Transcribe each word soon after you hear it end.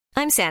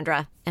I'm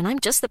Sandra, and I'm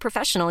just the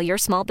professional your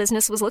small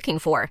business was looking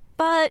for.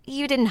 But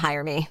you didn't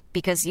hire me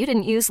because you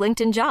didn't use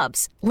LinkedIn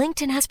Jobs.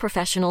 LinkedIn has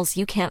professionals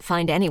you can't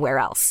find anywhere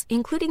else,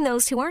 including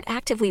those who aren't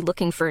actively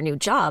looking for a new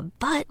job,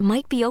 but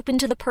might be open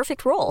to the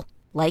perfect role,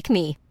 like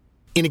me.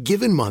 In a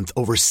given month,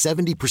 over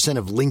 70%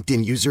 of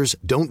LinkedIn users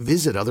don't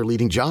visit other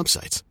leading job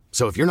sites.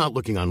 So if you're not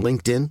looking on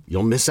LinkedIn,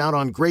 you'll miss out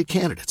on great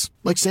candidates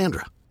like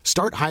Sandra.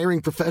 Start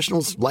hiring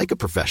professionals like a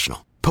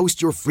professional.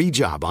 Post your free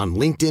job on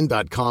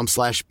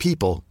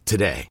linkedin.com/people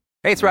today.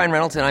 Hey, it's Ryan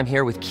Reynolds, and I'm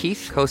here with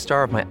Keith,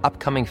 co-star of my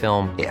upcoming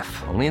film, If,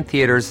 only in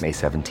theaters May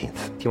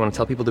 17th. Do you want to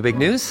tell people the big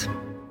news?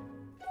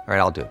 All right,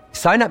 I'll do it.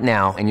 Sign up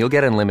now and you'll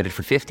get unlimited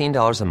for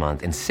 $15 a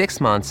month and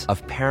 6 months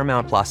of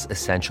Paramount Plus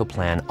Essential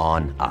Plan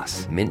on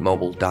us.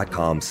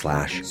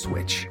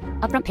 MintMobile.com/switch.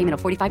 Upfront payment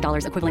of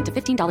 $45 equivalent to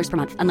 $15 per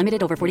month.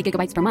 Unlimited over 40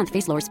 gigabytes per month.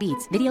 Face lower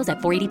speeds. Videos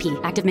at 480p.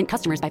 Active Mint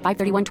customers by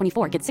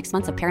 531.24 get 6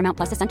 months of Paramount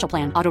Plus Essential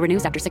Plan. Auto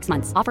renews after 6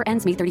 months. Offer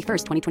ends May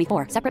 31st,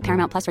 2024. Separate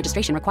Paramount Plus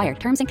registration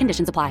required. Terms and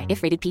conditions apply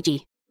if rated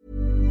PG.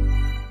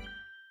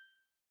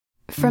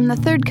 From the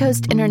Third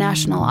Coast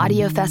International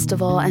Audio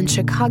Festival and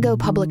Chicago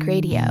Public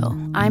Radio,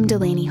 I'm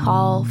Delaney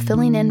Hall,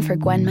 filling in for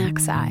Gwen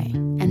Macsai,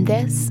 and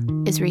this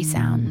is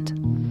Resound.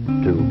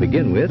 To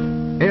begin with,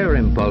 air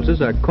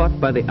impulses are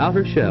caught by the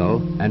outer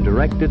shell and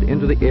directed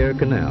into the ear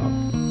canal.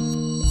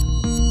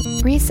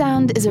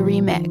 Resound is a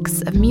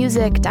remix of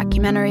music,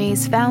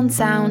 documentaries, found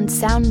sound,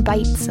 sound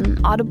bites,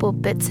 and audible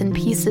bits and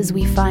pieces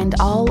we find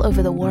all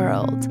over the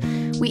world.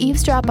 We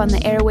eavesdrop on the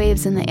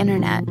airwaves and the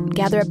internet,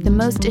 gather up the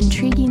most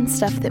intriguing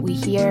stuff that we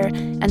hear,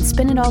 and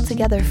spin it all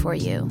together for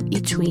you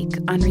each week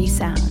on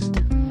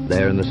Resound.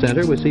 There in the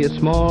center we see a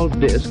small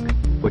disc,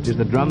 which is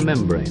the drum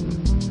membrane.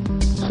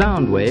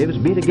 Sound waves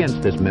beat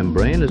against this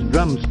membrane as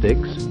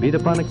drumsticks beat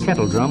upon a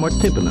kettle drum or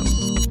tympanum.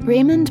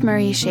 Raymond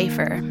Murray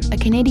Schafer, a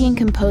Canadian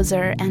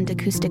composer and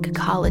acoustic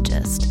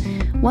ecologist,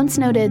 once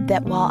noted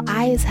that while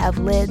eyes have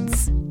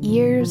lids,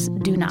 ears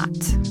do not.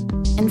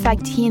 In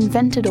fact, he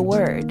invented a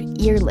word,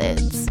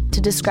 earlids, to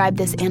describe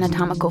this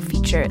anatomical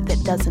feature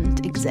that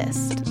doesn't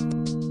exist.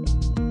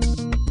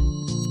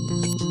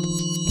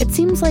 It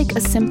seems like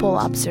a simple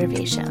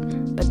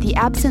observation, but the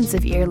absence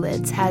of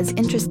earlids has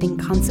interesting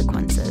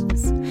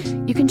consequences.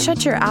 You can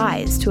shut your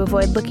eyes to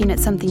avoid looking at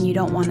something you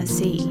don't want to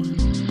see.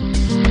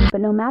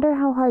 But no matter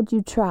how hard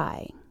you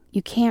try,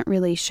 you can't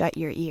really shut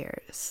your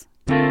ears.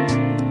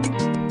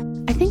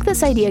 I think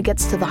this idea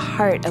gets to the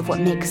heart of what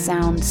makes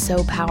sound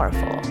so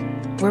powerful.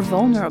 We're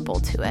vulnerable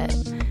to it.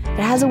 It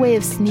has a way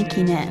of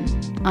sneaking in,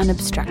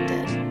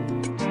 unobstructed.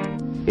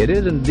 It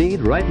is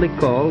indeed rightly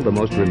called the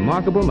most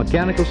remarkable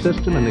mechanical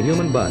system in the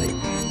human body.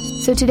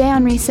 So today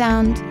on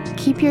Resound,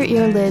 keep your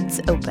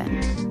earlids open.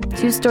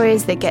 2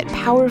 stories that get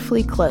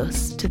powerfully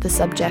close to the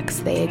subjects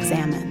they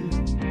examine.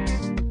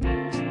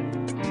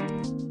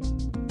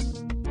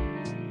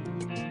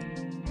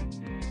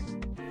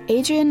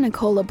 Adrienne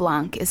Nicole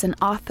LeBlanc is an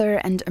author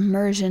and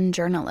immersion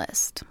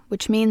journalist,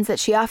 which means that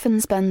she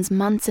often spends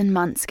months and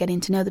months getting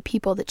to know the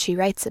people that she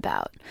writes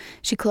about.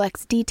 She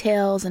collects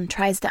details and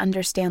tries to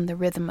understand the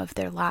rhythm of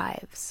their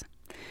lives.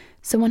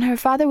 So when her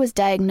father was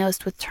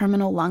diagnosed with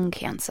terminal lung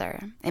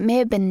cancer, it may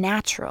have been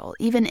natural,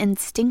 even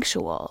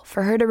instinctual,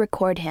 for her to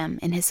record him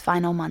in his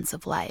final months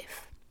of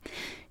life.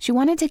 She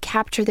wanted to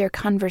capture their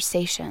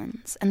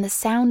conversations and the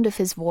sound of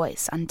his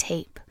voice on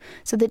tape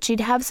so that she'd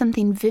have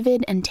something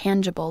vivid and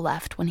tangible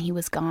left when he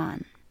was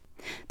gone.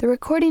 The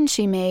recordings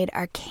she made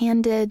are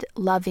candid,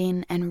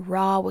 loving, and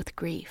raw with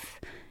grief.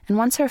 And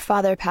once her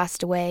father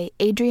passed away,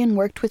 Adrienne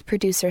worked with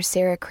producer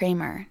Sarah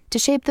Kramer to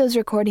shape those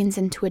recordings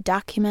into a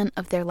document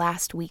of their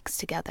last weeks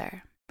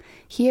together.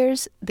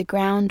 Here's The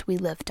Ground We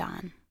Lived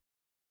On.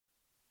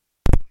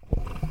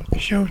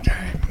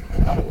 Showtime.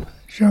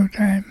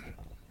 Showtime.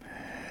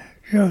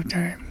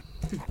 Showtime.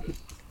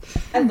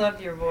 I love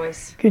your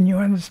voice. Can you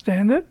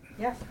understand it?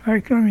 Yeah. All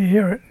right, let me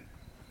hear it.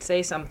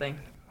 Say something.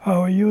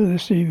 How are you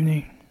this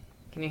evening?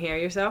 Can you hear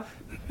yourself?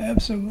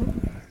 Absolutely.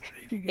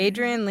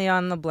 Adrienne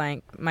Leon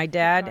LeBlanc, my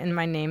dad and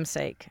my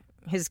namesake.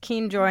 His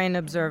keen joy in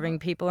observing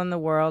people in the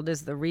world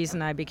is the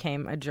reason I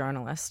became a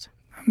journalist.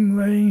 I'm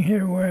laying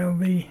here while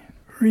the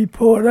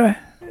reporter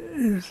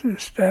is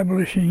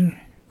establishing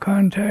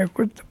contact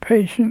with the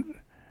patient.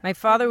 My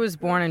father was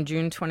born on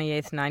June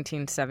 28,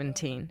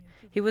 1917.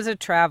 He was a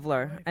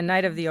traveler, a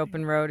knight of the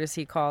open road, as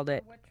he called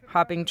it,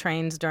 hopping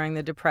trains during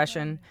the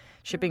Depression,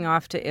 shipping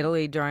off to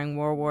Italy during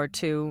World War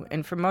II,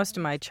 and for most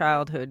of my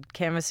childhood,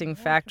 canvassing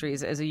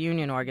factories as a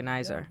union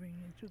organizer.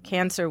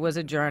 Cancer was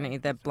a journey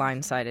that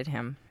blindsided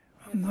him.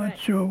 I'm not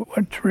sure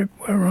what trip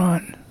we're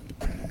on.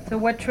 So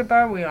what trip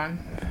are we on?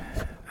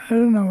 I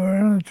don't know, we're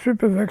on a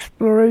trip of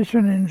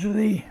exploration into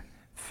the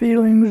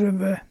feelings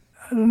of I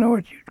don't know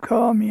what you'd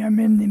call me. I'm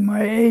in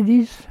my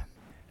 80s,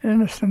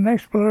 and it's an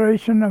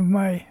exploration of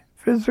my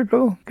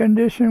physical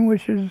condition,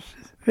 which is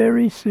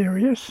very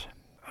serious,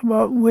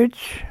 about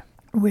which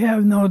we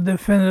have no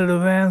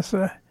definitive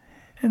answer,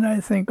 and I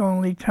think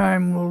only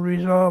time will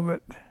resolve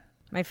it.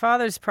 My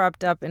father's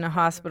propped up in a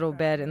hospital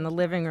bed in the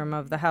living room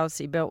of the house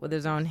he built with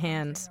his own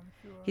hands.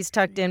 He's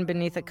tucked in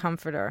beneath a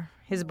comforter.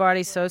 His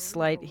body's so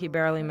slight, he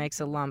barely makes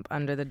a lump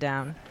under the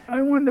down.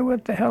 I wonder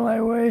what the hell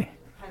I weigh.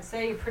 I'd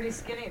say you're pretty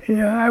skinny.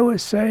 Yeah, I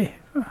would say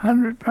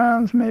 100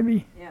 pounds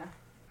maybe. Yeah.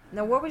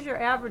 Now, what was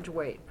your average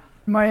weight?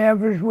 My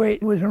average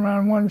weight was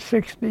around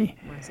 160,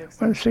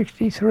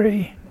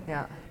 163.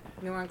 Yeah.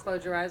 You want to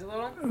close your eyes a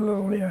little? A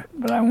little, yeah.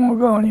 But I won't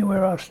go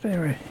anywhere. I'll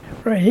stay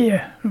right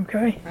here,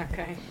 okay?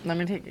 Okay. Let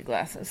me take your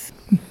glasses.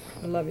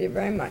 I love you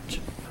very much.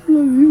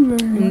 Love you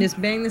very much. And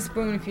just bang the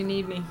spoon if you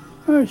need me.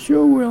 I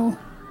sure will.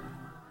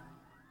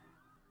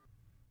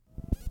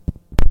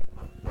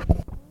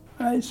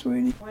 Hi,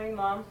 sweetie. Morning,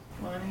 Mom.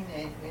 Morning,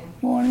 Adrian.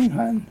 Morning,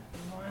 hon.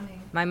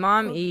 Morning. My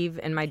mom, Eve,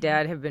 and my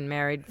dad have been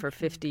married for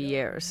 50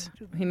 years.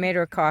 He made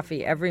her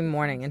coffee every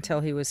morning until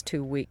he was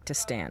too weak to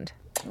stand.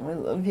 I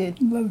love you.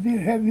 Love you.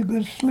 Have you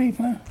good sleep,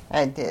 huh?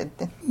 I did.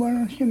 Why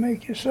don't you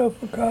make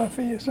yourself a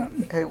coffee or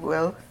something? I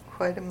will.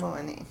 Quite a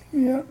morning.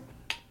 Yeah.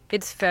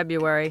 It's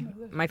February.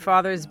 My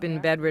father's been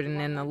bedridden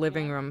in the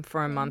living room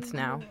for a month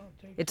now.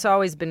 It's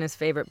always been his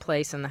favorite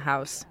place in the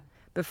house.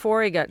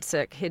 Before he got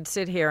sick, he'd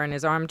sit here in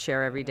his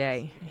armchair every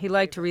day. He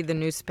liked to read the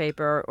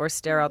newspaper or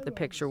stare out the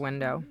picture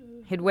window.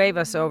 He'd wave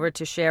us over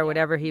to share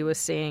whatever he was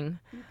seeing.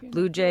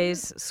 Blue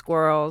jays,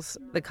 squirrels,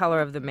 the color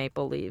of the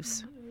maple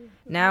leaves.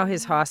 Now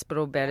his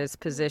hospital bed is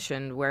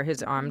positioned where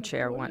his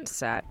armchair once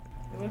sat.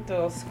 You looked a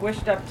little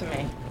squished up to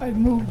me. I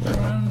moved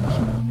around this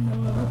morning a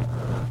little.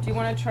 Do you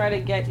want to try to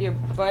get your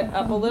butt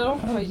up a little?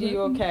 Or are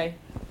you okay?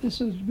 This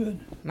is good.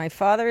 My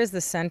father is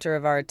the center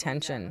of our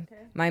attention.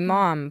 My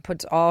mom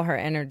puts all her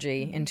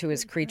energy into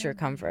his creature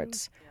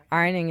comforts,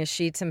 ironing his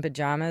sheets and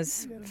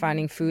pajamas,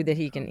 finding food that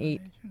he can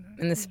eat,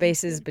 and the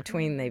spaces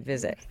between they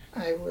visit.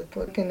 I was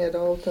looking at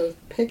all those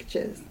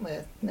pictures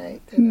last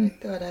night, and I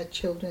thought our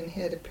children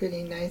had a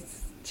pretty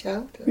nice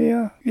childhood.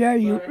 Yeah, A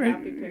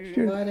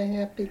lot of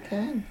happy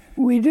times.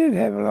 We did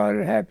have a lot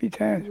of happy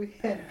times. We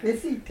had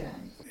busy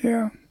times.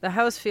 Yeah. The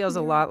house feels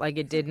a lot like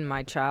it did in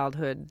my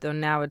childhood, though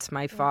now it's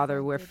my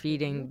father we're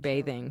feeding,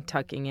 bathing,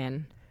 tucking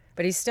in.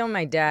 But he's still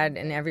my dad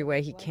in every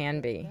way he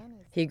can be.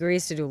 He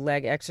agrees to do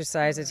leg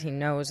exercises he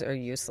knows are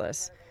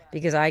useless,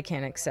 because I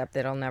can't accept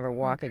that I'll never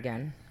walk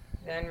again.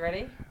 Then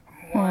ready?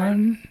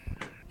 1,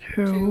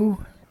 2.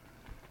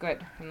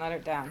 Good, and let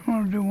it down.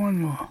 I'll do one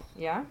more.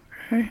 Yeah?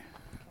 Okay.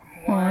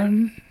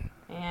 1.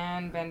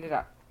 And bend it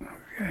up.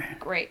 Okay.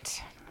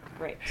 Great.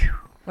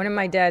 One of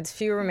my dad's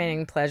few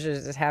remaining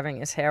pleasures is having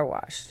his hair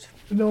washed.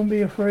 Don't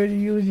be afraid to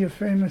use your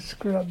famous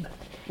scrub.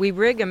 We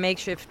rig a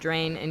makeshift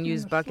drain and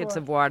use buckets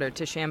of water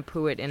to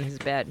shampoo it in his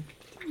bed.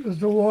 Is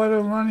the water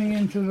running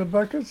into the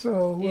buckets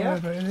or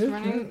whatever it is? It's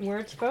running where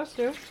it's supposed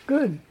to.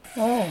 Good.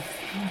 Oh.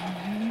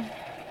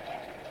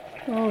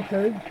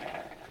 Okay.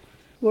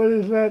 What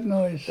is that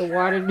noise? The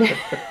water...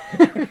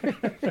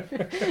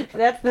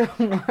 That's the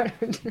water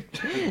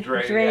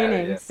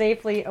draining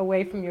safely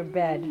away from your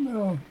bed.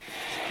 Oh.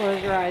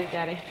 Close your eyes,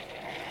 Daddy.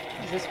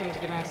 This one's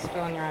going to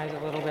spill in your eyes a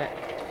little bit.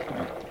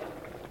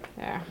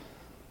 There.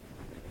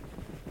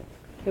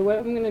 Okay, what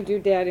I'm going to do,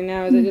 Daddy,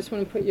 now is I just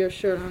want to put your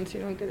shirt on so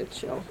you don't get a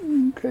chill.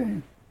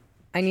 Okay.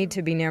 I need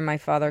to be near my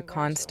father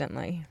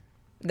constantly.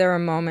 There are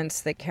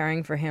moments that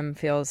caring for him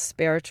feels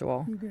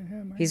spiritual.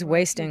 He's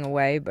wasting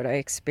away, but I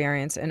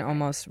experience an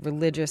almost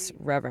religious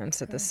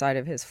reverence at the sight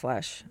of his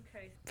flesh.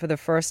 For the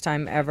first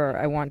time ever,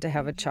 I want to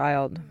have a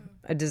child,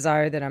 a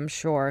desire that I'm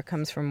sure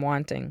comes from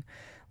wanting,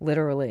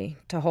 literally,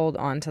 to hold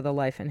on to the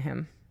life in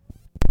him.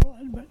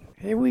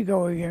 Here we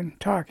go again,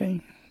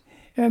 talking.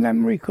 And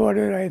I'm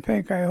recorded, I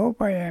think. I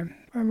hope I am,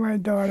 by my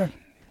daughter.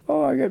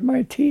 Oh, I got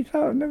my teeth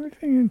out and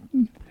everything.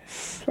 And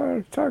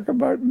talk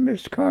about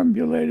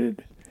miscombobulated,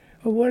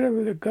 or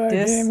whatever the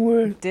goddamn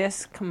word.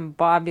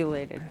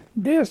 Discombobulated.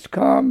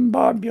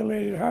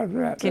 Discombobulated, how's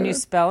that? Can you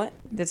spell it?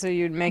 That's what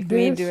you'd make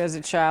me do as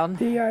a child.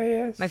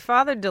 D-I-S. My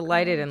father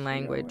delighted in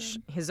language.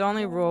 His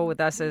only rule with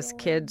us as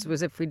kids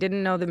was if we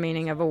didn't know the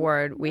meaning of a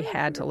word, we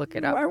had to look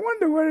it up. I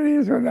wonder what it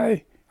is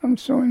when I'm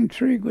so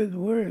intrigued with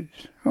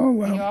words. Oh,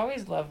 well. You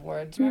always love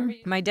words.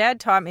 My dad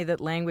taught me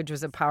that language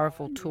was a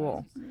powerful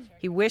tool.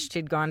 He wished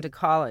he'd gone to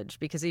college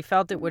because he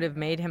felt it would have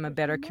made him a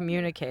better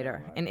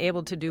communicator and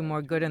able to do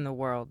more good in the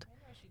world.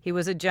 He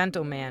was a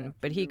gentleman,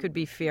 but he could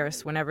be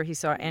fierce whenever he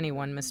saw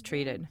anyone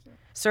mistreated.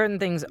 Certain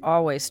things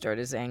always stirred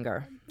his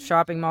anger.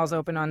 Shopping malls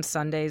open on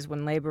Sundays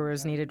when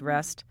laborers needed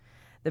rest.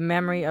 The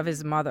memory of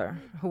his mother,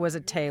 who was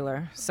a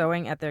tailor,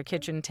 sewing at their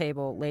kitchen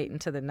table late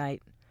into the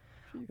night.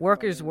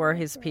 Workers were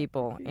his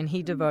people, and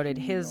he devoted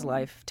his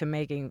life to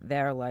making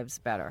their lives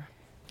better.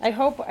 I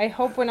hope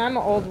when I'm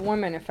an old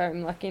woman, if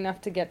I'm lucky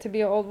enough to get to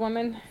be an old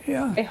woman,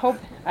 I hope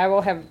I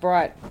will have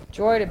brought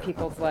joy to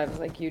people's lives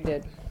like you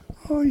did.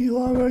 Oh, you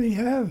already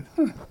have.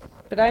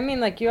 But I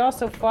mean, like, you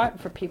also fought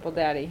for people,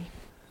 Daddy.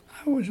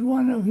 I was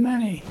one of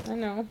many. I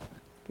know.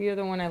 You're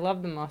the one I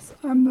love the most.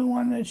 I'm the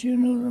one that you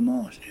knew the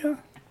most, yeah?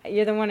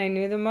 You're the one I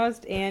knew the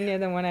most, and you're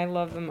the one I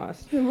love the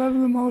most. You love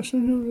the most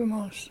and knew the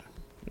most.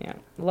 Yeah,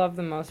 love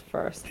the most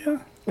first. Yeah.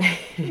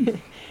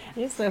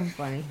 You're so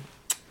funny.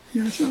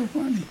 You're so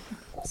funny.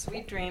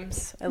 Sweet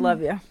dreams. I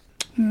love you.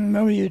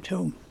 Love you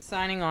too.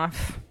 Signing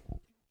off.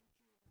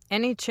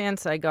 Any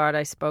chance I got,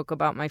 I spoke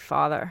about my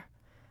father.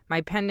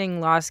 My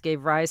pending loss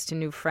gave rise to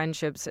new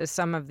friendships as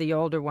some of the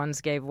older ones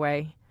gave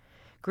way.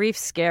 Grief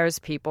scares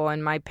people,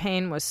 and my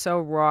pain was so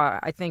raw,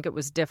 I think it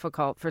was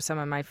difficult for some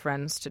of my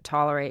friends to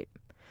tolerate.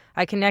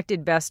 I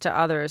connected best to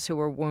others who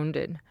were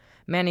wounded,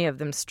 many of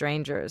them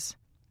strangers.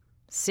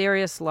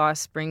 Serious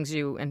loss brings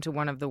you into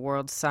one of the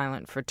world's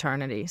silent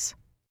fraternities.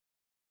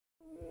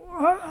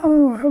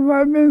 Oh, have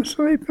I been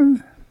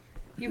sleeping?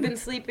 You've been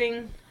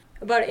sleeping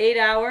about 8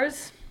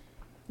 hours.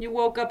 You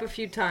woke up a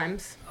few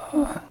times.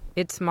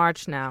 It's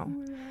March now.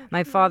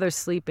 My father's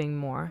sleeping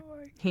more.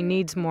 He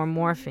needs more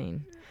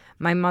morphine.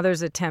 My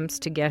mother's attempts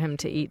to get him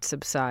to eat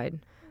subside.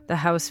 The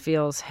house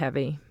feels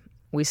heavy.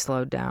 We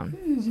slowed down.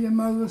 Is your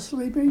mother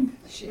sleeping?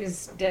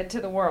 She's dead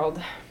to the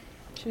world.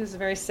 She was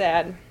very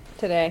sad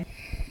today.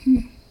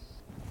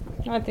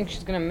 I think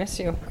she's going to miss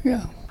you.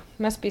 Yeah.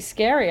 Must be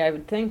scary, I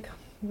would think.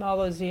 All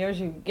those years,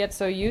 you get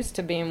so used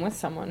to being with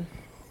someone.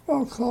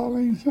 Or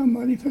calling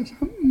somebody for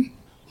something.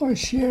 Or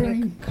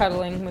sharing. Like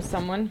cuddling with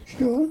someone.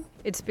 Sure.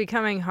 It's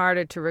becoming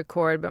harder to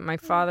record, but my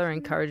father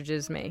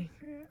encourages me.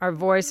 Our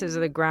voices are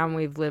the ground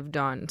we've lived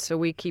on, so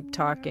we keep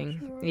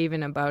talking,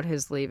 even about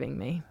his leaving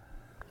me.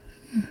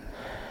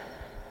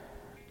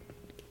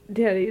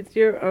 Daddy, is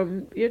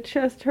your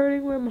chest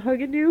hurting when I'm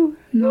hugging you?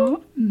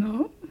 No.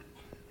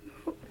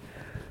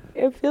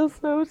 It feels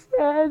so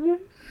sad.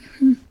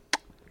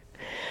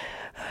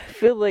 I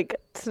feel like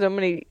so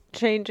many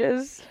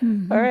changes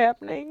are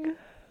happening.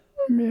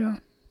 Yeah.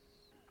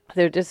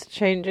 They're just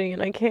changing,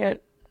 and I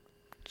can't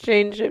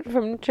change it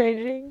from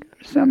changing.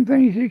 Some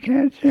things you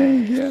can't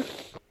change, yeah.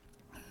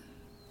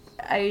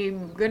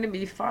 I'm going to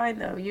be fine,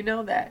 though. You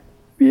know that.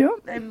 Yep.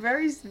 I'm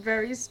very,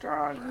 very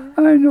strong.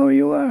 I know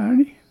you are,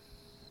 honey.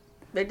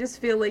 I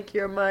just feel like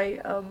you're my,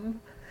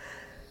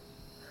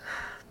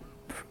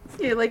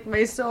 you're like my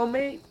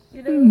soulmate,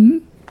 you know?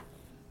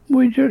 Mm-hmm.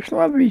 We just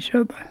love each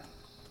other.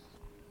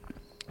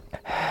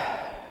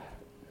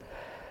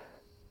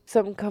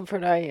 Some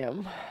comfort I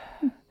am.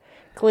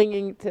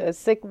 Clinging to a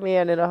sick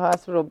man in a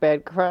hospital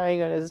bed,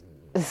 crying on his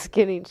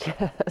skinny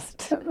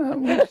chest.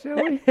 We're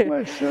silly.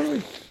 We're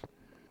silly.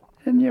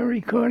 And you're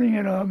recording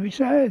it all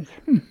besides.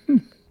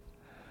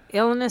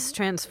 Illness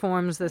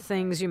transforms the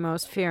things you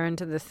most fear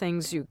into the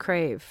things you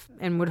crave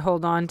and would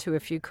hold on to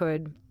if you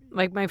could.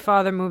 Like my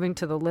father moving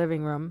to the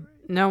living room.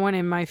 No one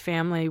in my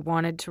family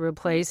wanted to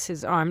replace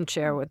his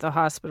armchair with the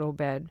hospital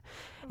bed,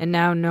 and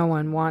now no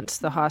one wants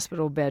the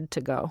hospital bed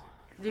to go.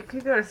 You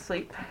could go to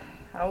sleep.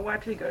 I'll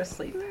watch you go to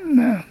sleep.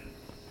 No.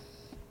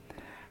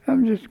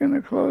 I'm just going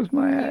to close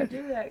my eyes.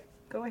 Do that.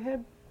 Go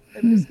ahead.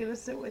 I'm just going to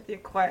sit with you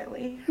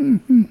quietly.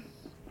 Mm-hmm.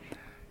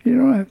 You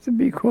don't have to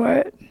be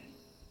quiet.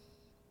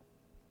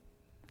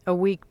 A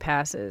week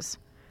passes.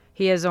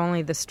 He has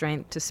only the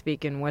strength to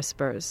speak in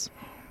whispers.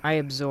 I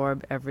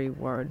absorb every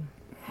word.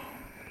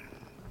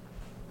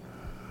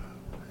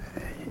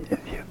 If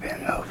you've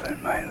been over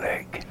my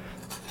leg.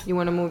 You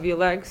want to move your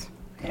legs?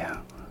 Yeah.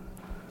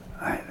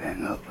 I've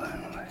been over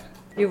my leg.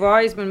 You've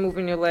always been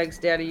moving your legs,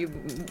 Daddy.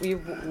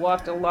 You've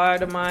walked a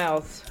lot of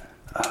miles.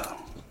 Oh.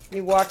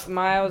 You walked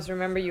miles.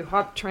 Remember, you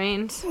hopped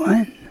trains?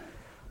 When?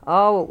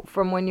 Oh,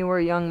 from when you were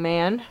a young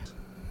man.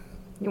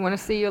 You want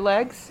to see your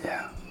legs?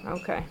 Yeah.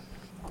 Okay.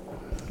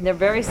 They're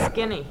very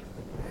skinny.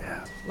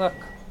 Yeah. Look.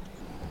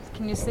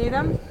 Can you see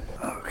them?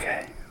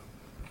 Okay.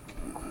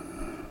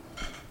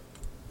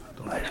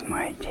 Where's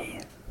my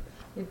teeth?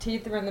 Your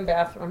teeth are in the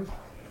bathroom.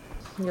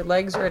 Your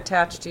legs are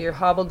attached to your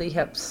hobbledy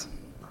hips.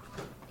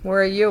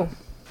 Where are you?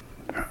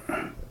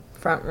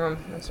 Front room,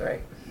 that's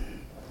right.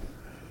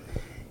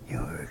 You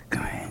were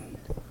kind.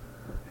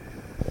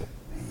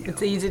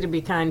 It's easy to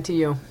be kind to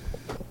you.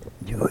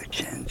 You were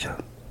gentle.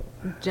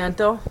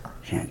 Gentle?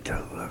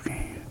 Gentle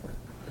looking.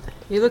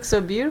 You look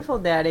so beautiful,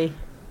 Daddy.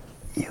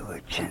 You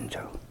were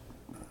gentle.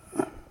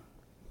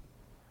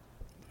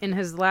 In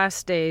his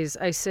last days,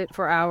 I sit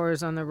for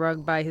hours on the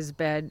rug by his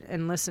bed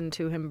and listen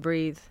to him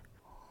breathe.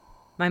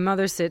 My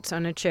mother sits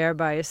on a chair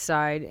by his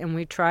side, and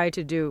we try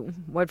to do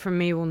what for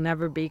me will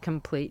never be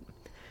complete.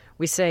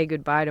 We say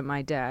goodbye to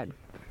my dad.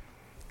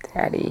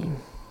 Daddy.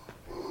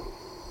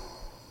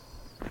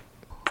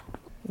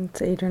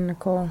 It's Adrian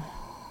Nicole.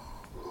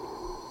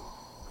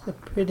 It's a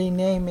pretty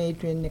name,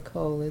 Adrian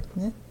Nicole, isn't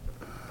it?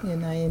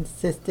 And I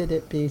insisted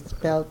it be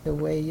spelled the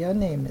way your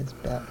name is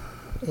spelled,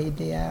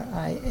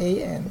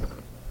 Adrian,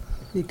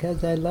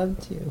 because I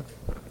loved you.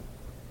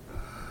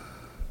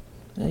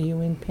 Are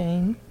you in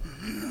pain?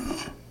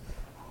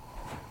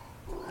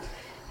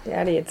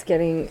 Daddy,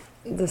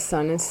 the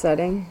sun is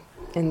setting,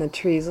 and the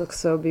trees look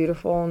so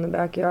beautiful in the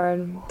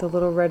backyard. The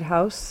little red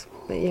house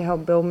that you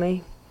helped build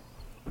me,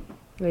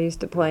 that I used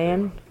to play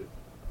in.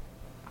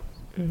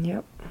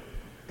 Yep.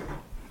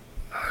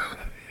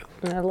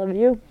 I love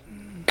you.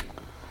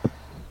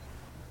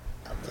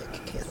 I'll take a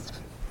kiss.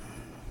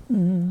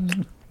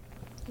 I'm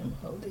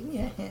holding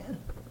your hand,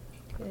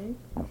 okay?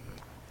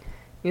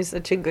 You're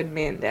such a good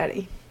man,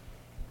 Daddy.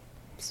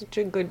 Such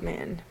a good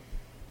man.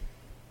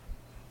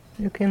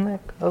 You can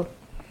let go.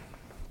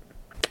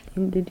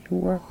 And did your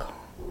work.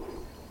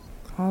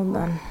 All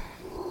done.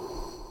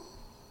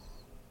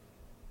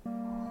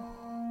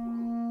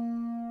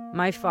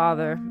 My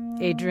father,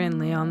 Adrian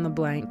Leon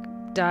LeBlanc,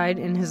 died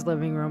in his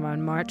living room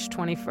on March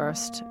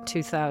 21st,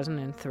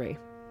 2003.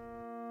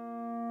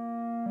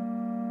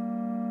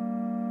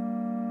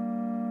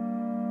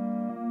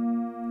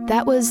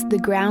 That was The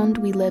Ground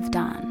We Lived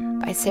On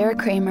by Sarah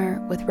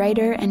Kramer with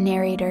writer and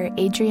narrator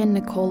Adrienne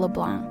Nicole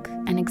LeBlanc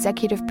and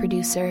executive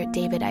producer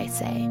David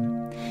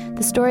Isay.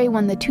 The story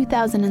won the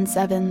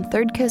 2007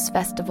 Third Coast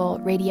Festival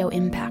Radio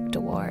Impact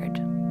Award.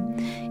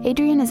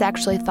 Adrienne has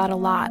actually thought a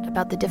lot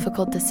about the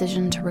difficult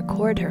decision to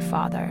record her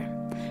father.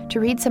 To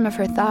read some of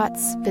her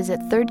thoughts, visit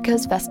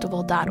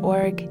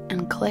thirdcoastfestival.org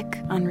and click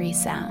on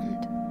Resound.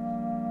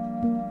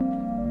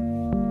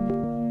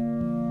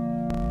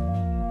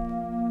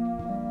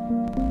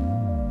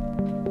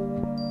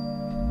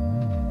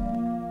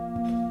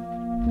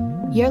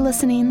 You're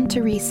listening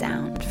to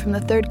Resound from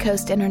the Third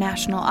Coast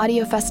International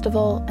Audio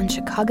Festival and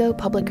Chicago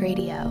Public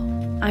Radio.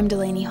 I'm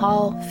Delaney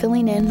Hall,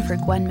 filling in for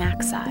Gwen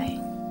Macsai.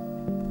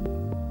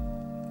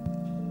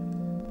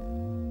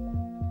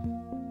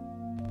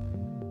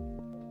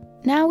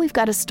 Now we've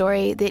got a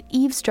story that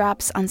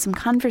eavesdrops on some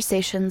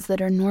conversations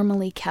that are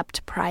normally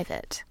kept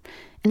private.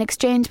 An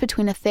exchange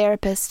between a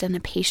therapist and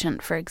a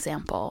patient, for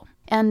example,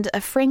 and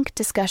a frank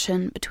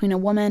discussion between a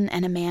woman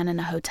and a man in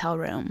a hotel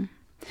room.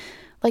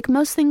 Like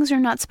most things you're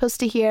not supposed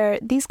to hear,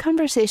 these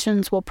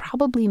conversations will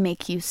probably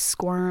make you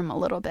squirm a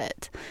little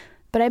bit,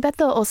 but I bet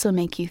they'll also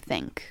make you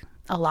think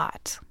a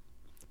lot.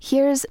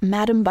 Here's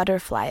Madame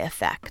Butterfly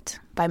Effect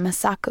by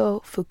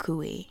Masako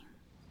Fukui.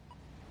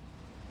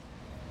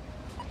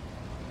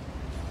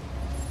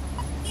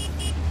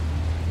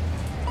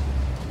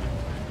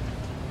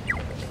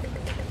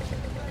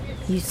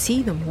 You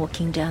see them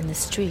walking down the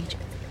street,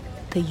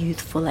 the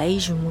youthful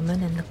Asian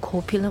woman and the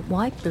corpulent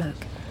white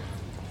bloke.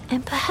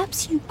 And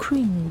perhaps you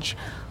cringe,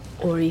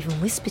 or even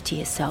whisper to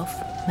yourself,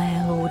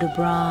 mail order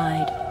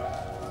bride.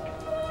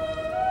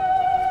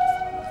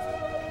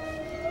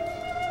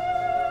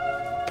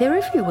 They're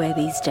everywhere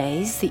these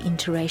days, the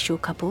interracial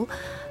couple,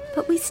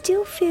 but we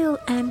still feel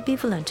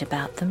ambivalent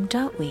about them,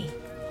 don't we?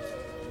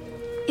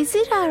 Is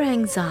it our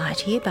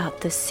anxiety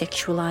about the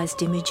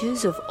sexualized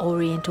images of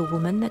Oriental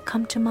women that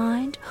come to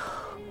mind?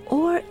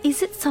 Or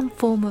is it some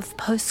form of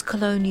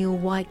post-colonial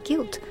white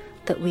guilt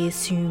that we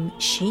assume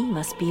she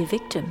must be a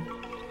victim?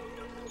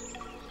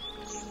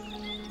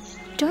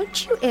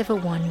 Don't you ever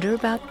wonder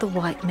about the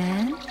white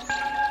man?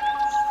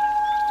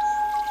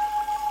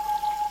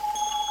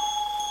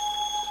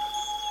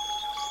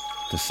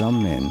 To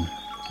some men,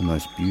 the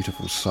most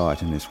beautiful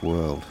sight in this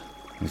world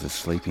is a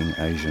sleeping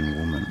Asian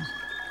woman.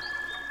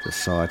 The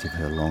sight of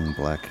her long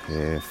black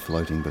hair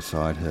floating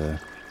beside her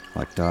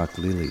like dark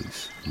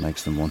lilies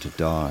makes them want to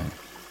die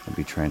and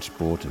be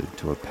transported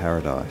to a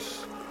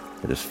paradise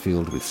that is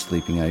filled with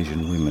sleeping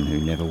Asian women who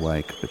never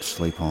wake but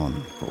sleep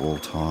on for all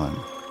time,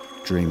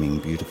 dreaming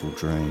beautiful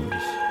dreams.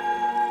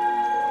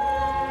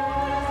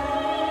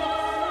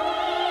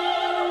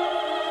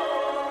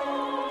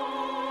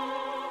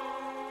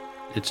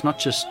 It's not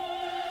just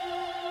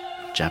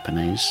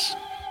Japanese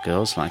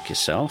girls like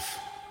yourself.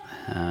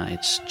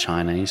 It's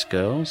Chinese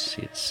girls,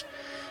 it's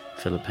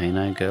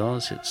Filipino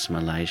girls, it's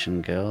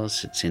Malaysian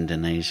girls, it's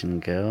Indonesian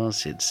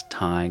girls, it's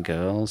Thai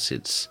girls,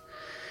 it's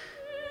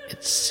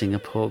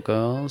Singapore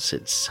girls,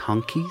 it's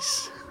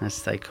honkies,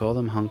 as they call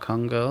them, Hong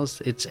Kong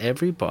girls. It's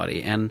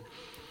everybody, and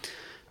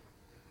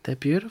they're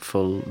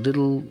beautiful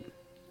little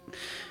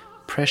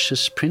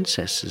precious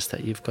princesses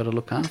that you've got to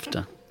look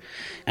after.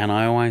 And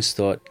I always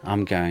thought,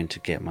 I'm going to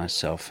get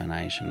myself an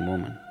Asian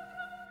woman.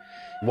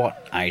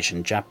 What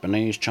Asian,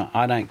 Japanese,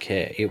 I don't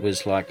care. It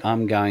was like,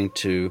 I'm going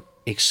to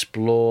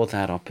explore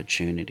that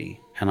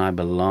opportunity, and I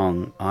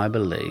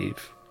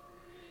believe,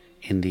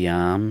 in the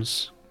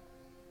arms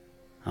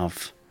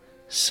of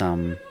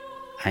some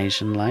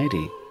Asian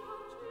lady.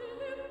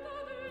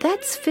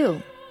 That's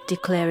Phil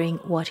declaring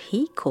what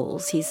he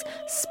calls his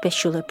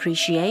special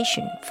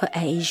appreciation for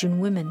Asian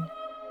women.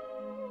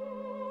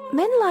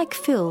 Men like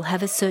Phil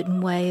have a certain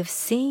way of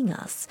seeing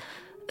us,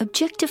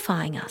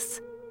 objectifying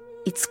us.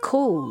 It's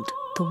called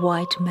the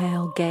white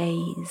male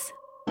gaze.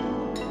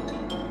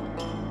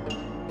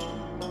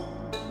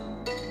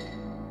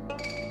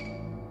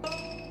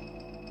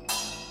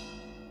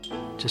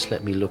 Just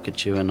let me look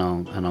at you, and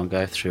I'll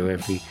go through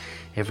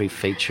every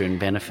feature and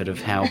benefit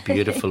of how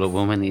beautiful a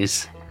woman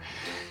is.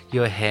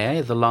 Your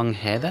hair, the long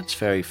hair, that's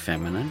very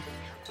feminine.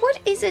 What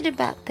is it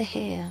about the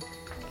hair?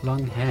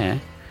 Long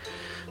hair?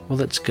 Well,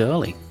 that's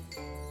girly.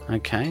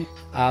 Okay.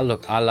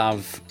 Look, I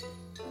love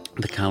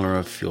the colour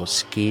of your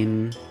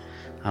skin.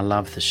 I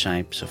love the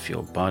shapes of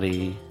your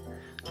body.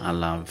 I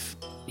love,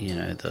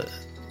 the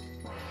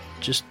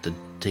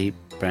deep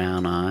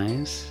brown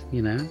eyes,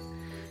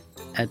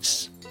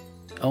 It's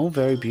all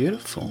very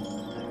beautiful.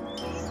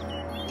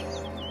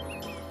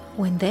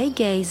 When they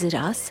gaze at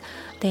us,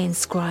 they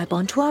inscribe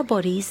onto our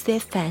bodies their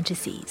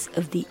fantasies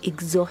of the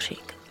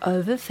exotic,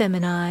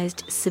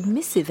 over-feminized,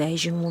 submissive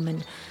Asian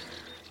woman.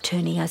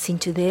 turning us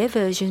into their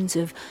versions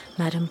of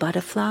Madame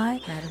Butterfly,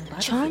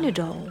 China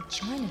Doll,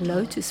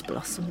 Lotus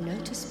Blossom,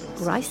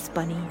 Rice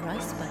Bunny,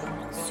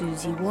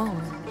 Susie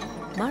Wong,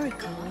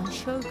 Mariko and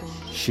Shogun.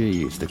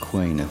 She is the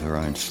queen of her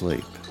own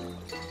sleep.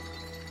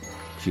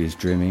 She is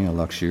dreaming a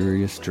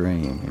luxurious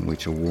dream in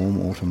which a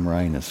warm autumn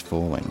rain is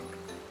falling.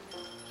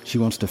 She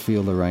wants to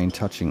feel the rain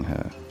touching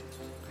her.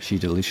 She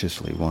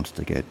deliciously wants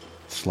to get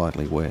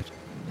slightly wet.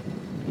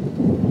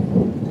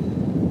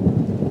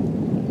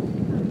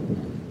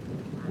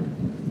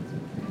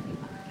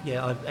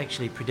 Yeah, I've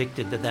actually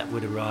predicted that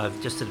would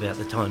arrive just at about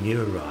the time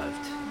you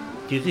arrived.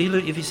 Have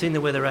you seen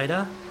the weather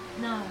radar?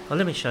 No. Oh,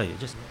 let me show you.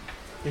 This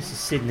is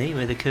Sydney,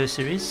 where the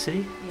cursor is,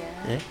 see?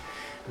 Yeah.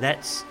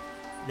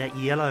 That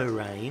yellow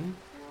rain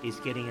is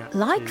getting up.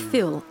 Like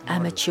Phil,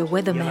 amateur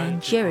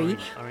weatherman Jerry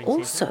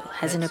also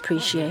has an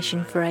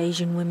appreciation for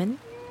Asian women.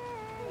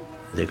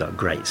 They've got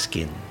great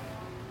skin.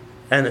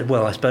 And,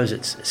 well, I suppose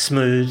it's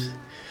smooth,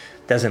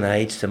 doesn't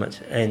age so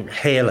much, and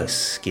hairless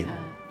skin.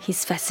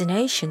 His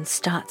fascination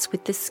starts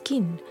with the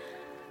skin,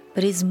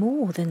 but is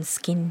more than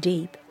skin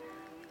deep.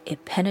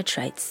 It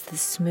penetrates the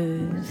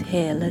smooth,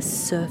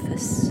 hairless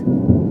surface.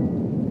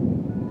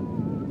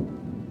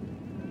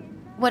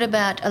 What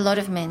about a lot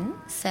of men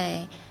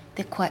say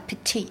they're quite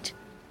petite?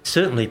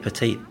 Certainly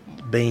petite.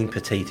 Being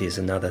petite is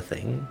another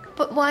thing.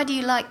 But why do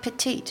you like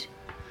petite?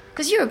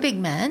 Because you're a big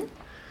man.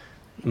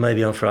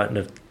 Maybe I'm frightened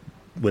of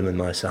women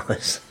my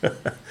size.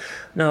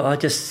 No, I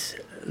just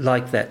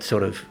like that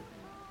sort of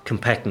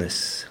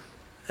compactness.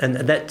 And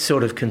that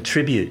sort of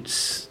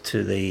contributes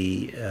to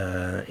the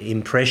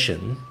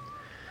impression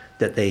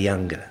that they're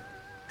younger.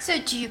 So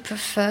do you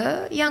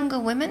prefer younger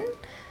women?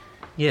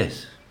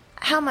 Yes.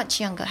 How much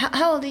younger?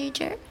 How old are you,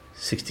 Jerry?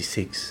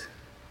 66.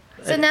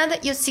 So now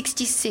that you're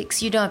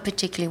 66, you don't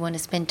particularly want to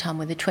spend time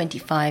with a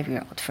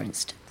 25-year-old, for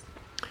instance?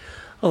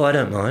 Oh, I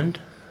don't mind.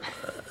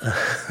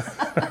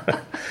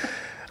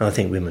 I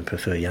think women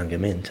prefer younger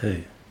men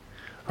too.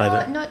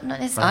 Not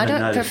necessarily. I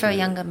don't prefer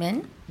younger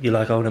men. You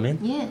like older men?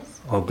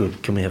 Yes. Oh,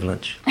 good. Can we have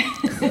lunch?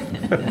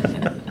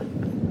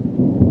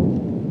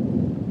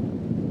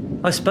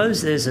 I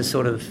suppose there's a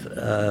sort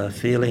of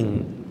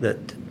feeling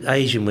that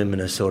Asian women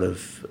are sort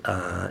of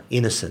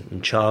innocent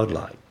and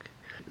childlike.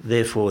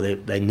 Therefore,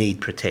 they need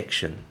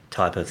protection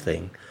type of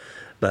thing.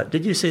 But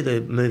did you see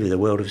the movie The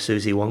World of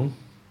Susie Wong?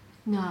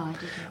 No, I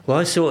didn't. Well,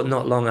 I saw it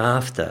not long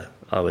after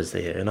I was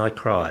there, and I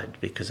cried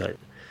because I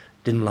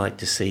didn't like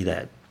to see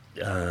that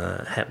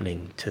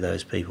happening to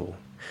those people.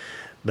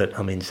 But,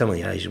 I mean, some of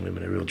the Asian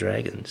women are real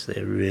dragons.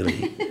 They're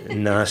really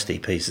nasty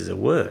pieces of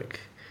work.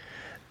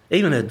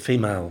 Even a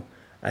female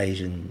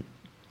Asian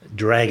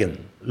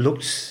dragon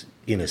looks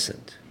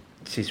innocent.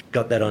 She's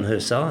got that on her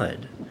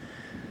side.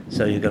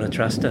 So you're going to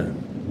trust her.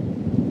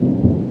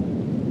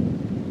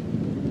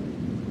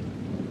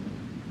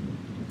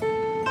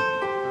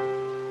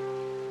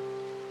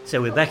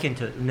 So we're back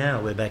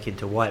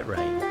into white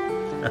rain.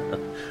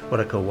 What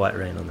I call white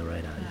rain on the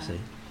radar, you see.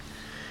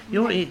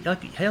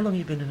 How long have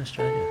you been in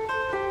Australia?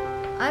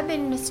 I've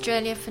been in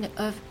Australia for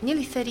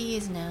nearly 30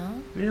 years now.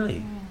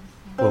 Really?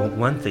 Well,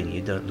 one thing,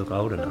 you don't look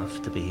old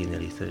enough to be here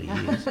nearly 30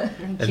 years.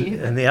 Thank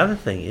you. And the other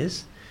thing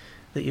is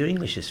that your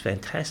English is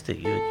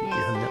fantastic.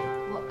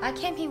 Well, I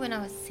came here when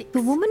I was 6.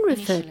 The woman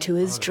referred to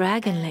as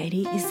Dragon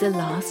Lady is the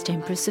last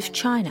Empress of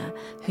China,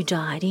 who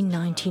died in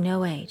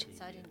 1908.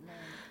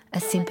 A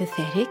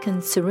sympathetic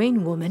and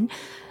serene woman,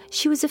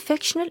 she was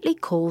affectionately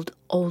called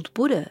Old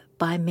Buddha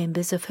by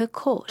members of her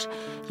court,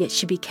 yet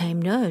she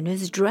became known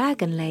as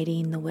Dragon Lady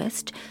in the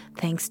West,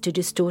 thanks to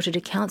distorted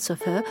accounts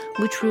of her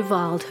which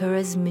reviled her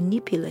as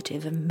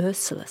manipulative and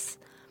merciless.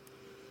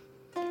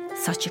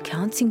 Such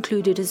accounts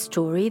included a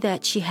story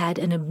that she had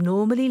an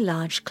abnormally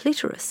large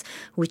clitoris,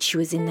 which she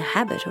was in the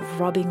habit of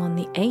rubbing on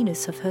the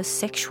anus of her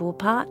sexual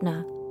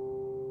partner.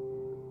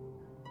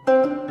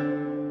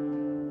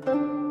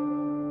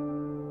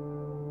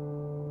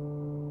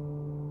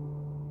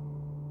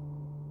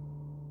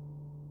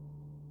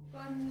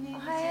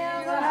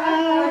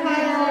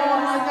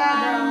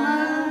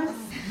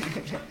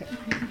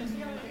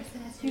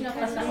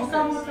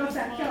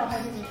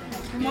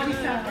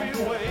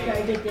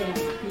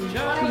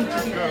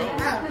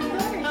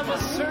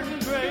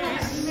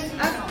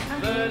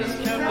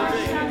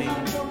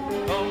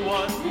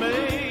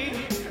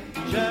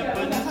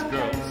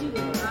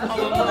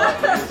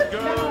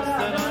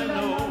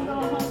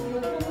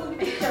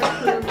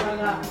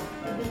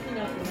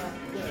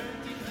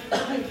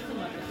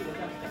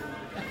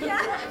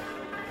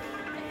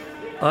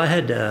 I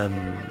had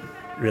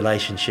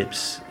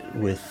relationships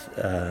with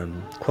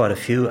quite a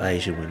few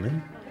Asian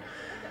women,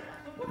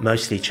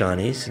 mostly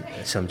Chinese,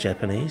 some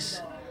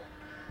Japanese.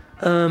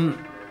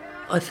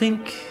 I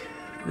think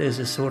there's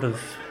a sort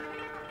of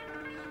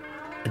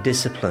a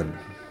discipline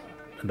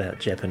about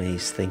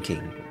Japanese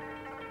thinking.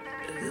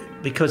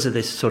 Because of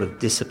this sort of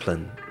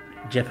discipline,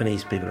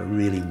 Japanese people are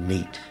really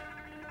neat.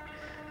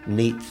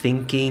 Neat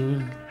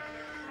thinking,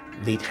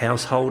 neat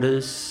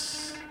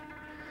householders,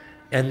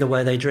 and the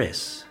way they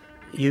dress.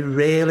 You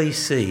rarely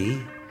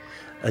see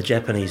a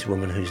Japanese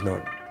woman who's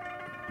not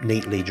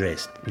neatly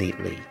dressed,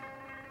 neatly.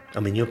 I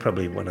mean, you're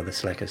probably one of the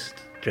slackest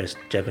dressed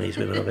Japanese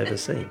women I've ever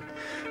seen.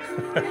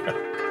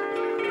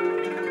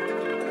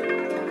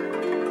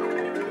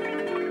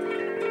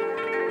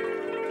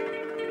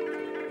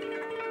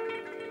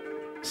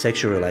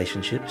 Sexual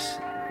relationships,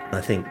 I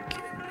think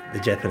the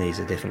Japanese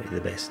are definitely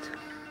the best.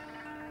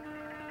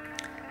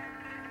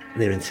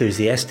 They're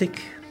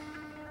enthusiastic,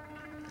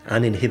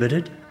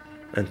 uninhibited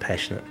and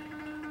passionate.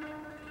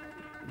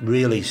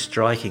 Really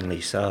strikingly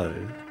so.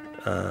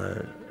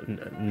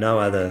 No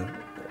other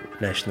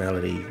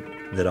nationality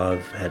that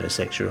I've had a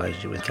sexual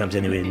relationship with comes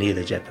anywhere near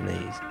the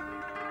Japanese.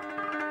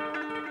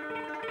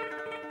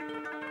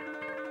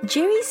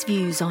 Jerry's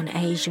views on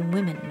Asian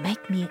women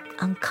make me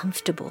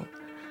uncomfortable.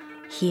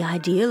 He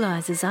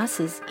idealises us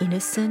as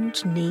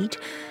innocent, neat,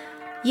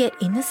 yet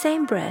in the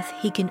same breath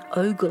he can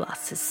ogle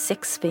us as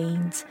sex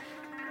fiends.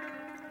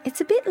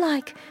 It's a bit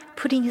like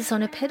putting us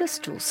on a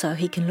pedestal so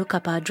he can look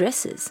up our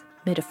dresses,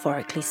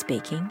 metaphorically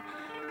speaking.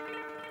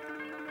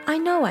 I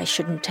know I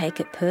shouldn't take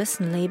it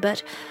personally,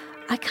 but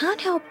I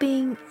can't help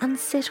being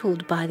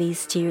unsettled by these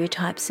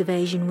stereotypes of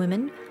Asian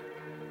women.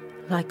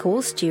 Like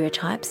all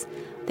stereotypes,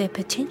 they're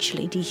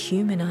potentially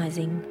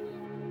dehumanising.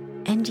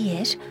 And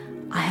yet,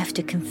 I have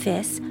to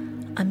confess,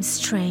 I'm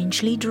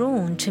strangely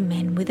drawn to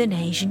men with an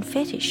Asian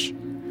fetish.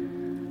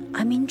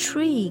 I'm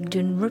intrigued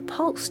and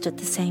repulsed at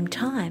the same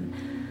time.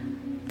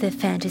 Their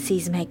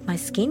fantasies make my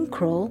skin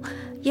crawl,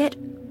 yet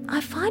I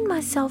find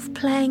myself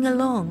playing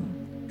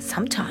along,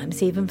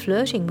 sometimes even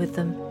flirting with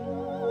them.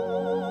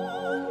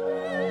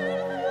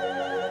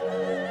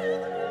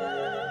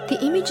 The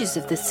images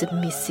of the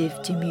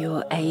submissive,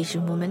 demure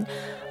Asian woman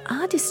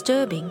are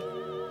disturbing,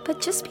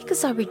 but just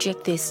because I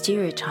reject their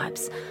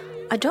stereotypes,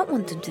 I don't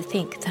want them to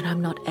think that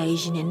I'm not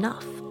Asian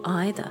enough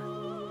either.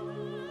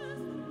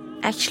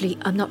 Actually,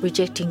 I'm not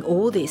rejecting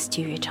all their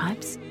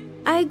stereotypes.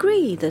 I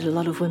agree that a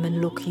lot of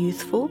women look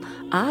youthful,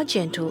 are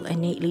gentle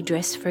and neatly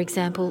dressed, for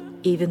example,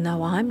 even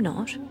though I'm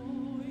not.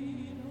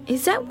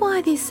 Is that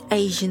why this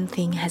Asian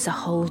thing has a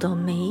hold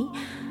on me?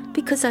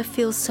 Because I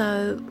feel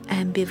so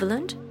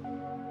ambivalent?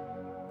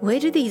 Where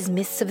do these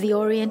myths of the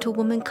Oriental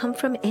woman come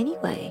from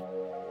anyway?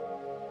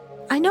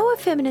 I know a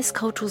feminist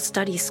cultural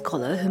studies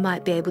scholar who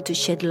might be able to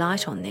shed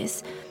light on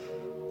this.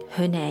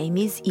 Her name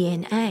is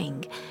Ian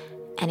Ang,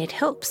 and it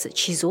helps that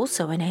she's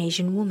also an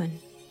Asian woman.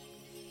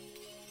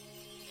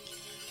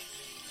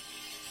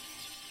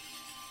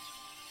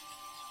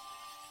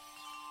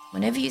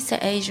 Whenever you say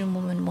Asian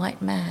woman,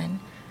 white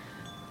man,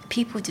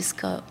 people just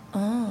go,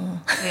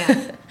 oh.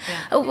 Yeah.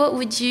 What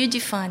would you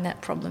define that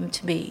problem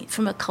to be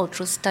from a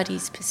cultural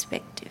studies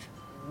perspective?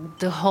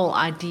 The whole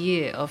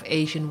idea of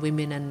Asian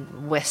women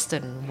and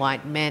Western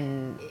white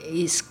men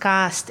is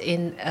cast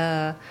in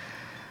an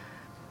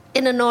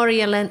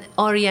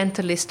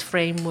Orientalist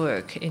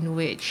framework in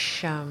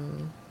which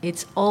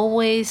it's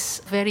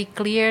always very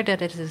clear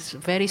that it is a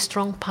very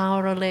strong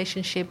power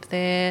relationship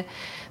there,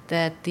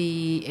 that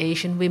the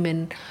Asian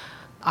women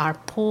are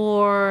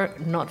poor,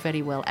 not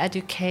very well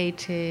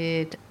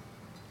educated.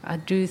 I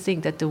do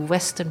think that the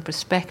Western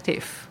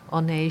perspective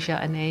on Asia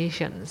and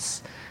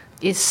Asians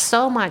is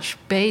so much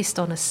based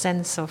on a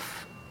sense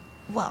of,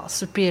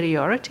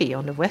 superiority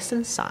on the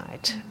Western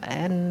side.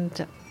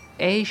 And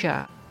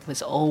Asia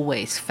was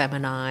always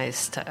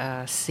feminized,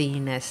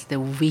 seen as the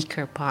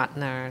weaker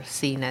partner,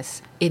 seen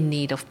as in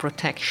need of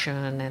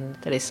protection. And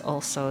there is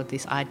also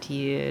this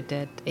idea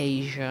that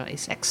Asia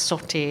is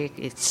exotic,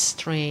 it's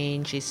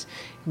strange, it's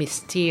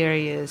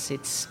mysterious,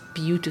 it's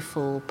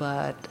beautiful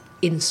but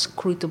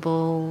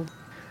inscrutable.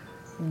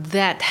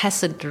 That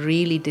hasn't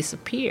really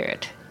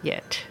disappeared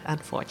yet,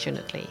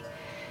 unfortunately.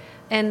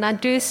 And I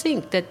do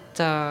think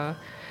that,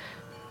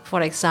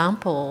 for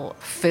example,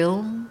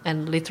 film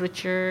and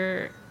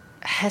literature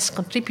has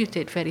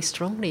contributed very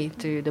strongly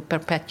to the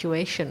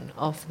perpetuation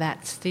of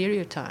that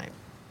stereotype.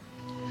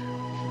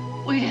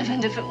 We live in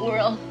a different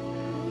world,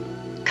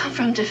 come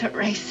from different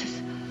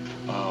races.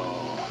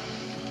 Oh,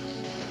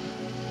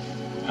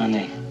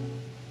 honey,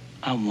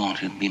 I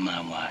want you to be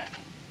my wife.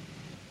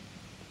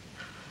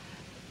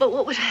 But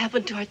what would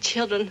happen to our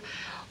children?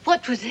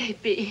 What would they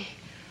be?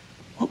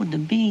 What would they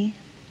be?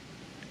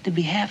 They'd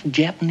be half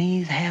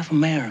Japanese, half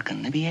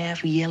American. They'd be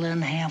half yellow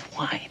and half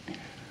white.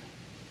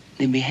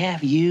 They'd be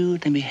half you,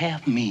 they'd be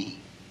half me.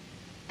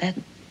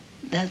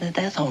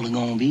 That's all they're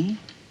gonna be.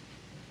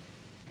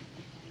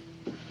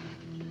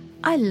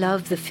 I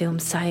love the film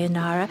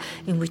Sayonara,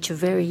 in which a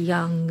very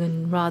young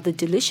and rather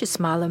delicious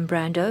Marlon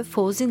Brando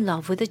falls in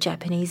love with a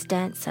Japanese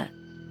dancer.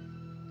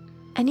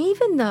 And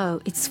even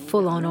though it's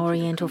full-on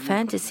Oriental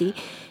fantasy,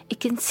 it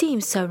can seem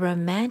so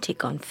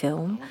romantic on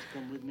film.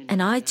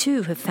 And I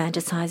too have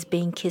fantasized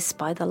being kissed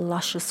by the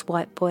luscious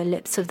white boy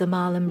lips of the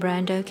Marlon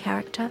Brando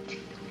character.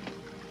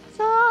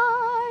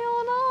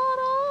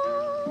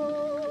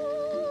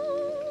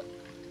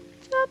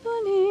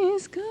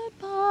 Japanese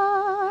goodbye,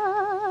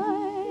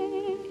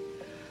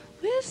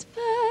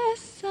 whisper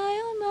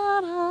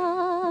sayonara.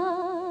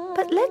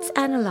 But let's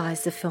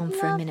analyse the film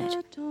for a minute.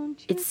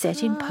 It's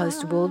set in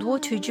post-World War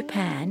II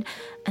Japan,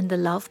 and the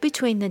love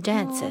between the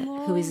dancer,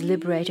 who is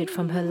liberated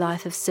from her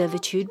life of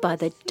servitude by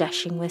the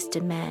dashing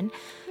Western man,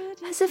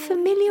 has a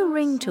familiar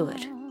ring to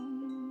it.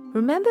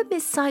 Remember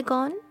Miss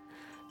Saigon?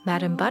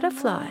 Madame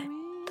Butterfly?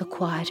 The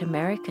Quiet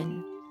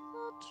American?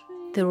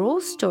 They're all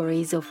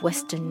stories of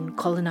Western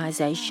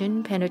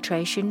colonization,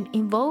 penetration,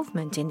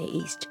 involvement in the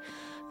East,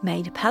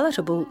 made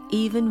palatable,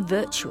 even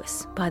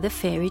virtuous, by the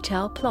fairy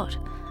tale plot.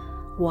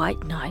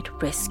 White knight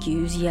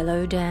rescues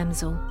yellow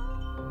damsel.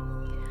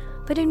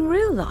 But in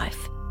real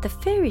life, the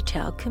fairy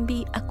tale can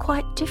be a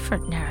quite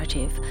different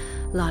narrative,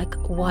 like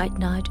white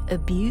knight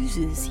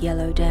abuses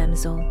yellow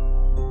damsel.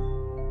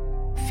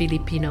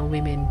 Filipino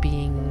women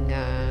being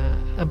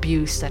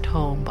abused at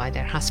home by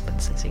their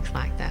husbands and things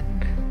like that.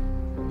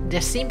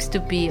 There seems to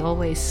be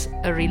always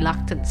a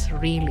reluctance,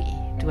 really,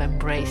 to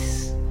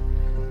embrace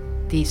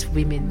these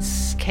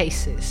women's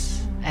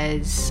cases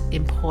as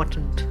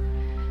important.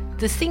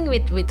 The thing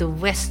with the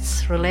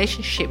West's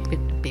relationship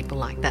with people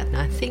like that,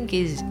 I think,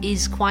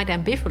 is quite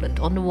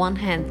ambivalent. On the one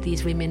hand,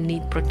 these women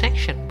need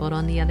protection, but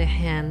on the other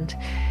hand,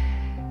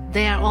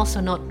 they are also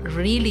not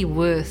really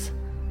worth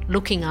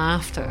looking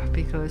after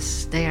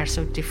because they are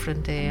so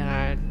different, they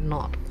are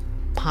not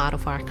part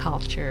of our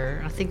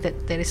culture. I think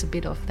that there is a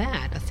bit of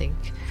that, I think.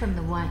 From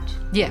the white?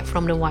 Yeah,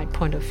 from the white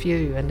point of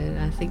view. And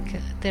I think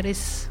there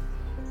is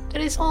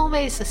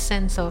always a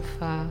sense of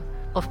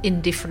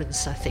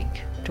indifference, I think,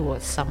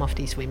 towards some of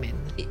these women.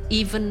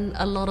 Even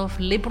a lot of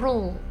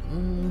liberal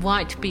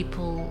white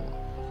people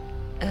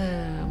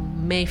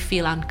may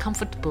feel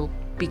uncomfortable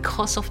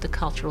because of the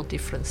cultural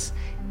difference,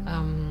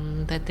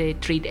 that they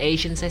treat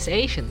Asians as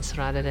Asians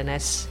rather than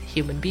as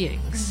human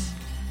beings.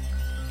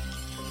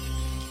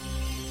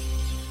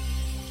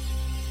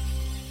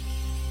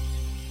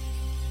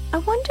 I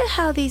wonder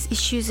how these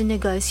issues are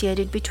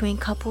negotiated between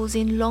couples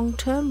in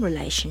long-term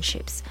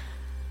relationships.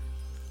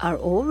 Are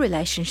all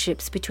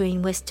relationships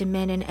between Western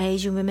men and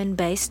Asian women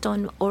based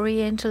on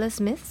Orientalist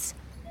myths?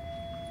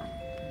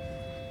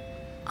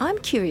 I'm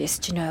curious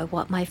to know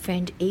what my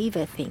friend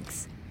Eva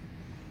thinks.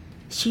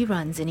 She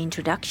runs an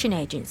introduction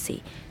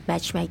agency,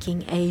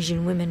 matchmaking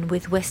Asian women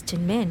with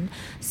Western men,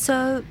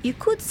 so you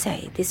could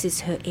say this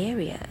is her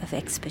area of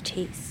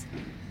expertise.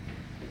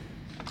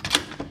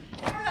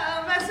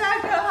 Hello,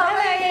 Masako, how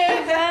are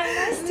you?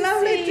 Nice to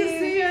Lovely see to you.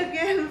 see you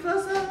again for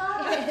so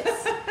long.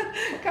 Yes.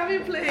 Come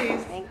in,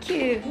 please. Thank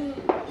you.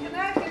 Can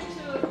I get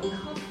you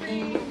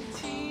coffee,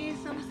 tea,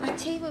 something? A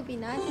tea would be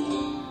nice.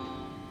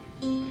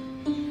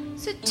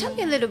 So tell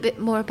me a little bit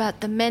more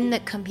about the men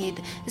that come here,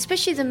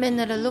 especially the men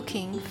that are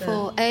looking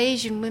for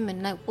Asian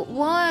women. Like,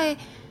 why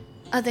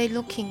are they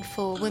looking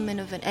for women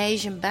of an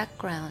Asian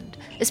background,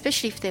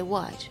 especially if they're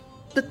white?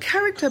 The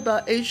character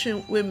about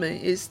Asian women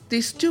is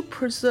they still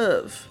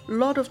preserve a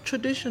lot of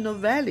traditional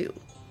value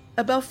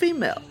about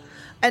female.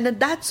 And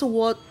that's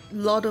what a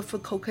lot of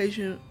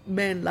Caucasian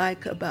men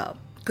like about,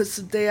 because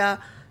they are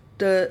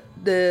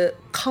the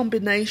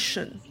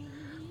combination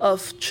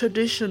of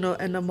traditional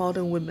and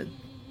modern women.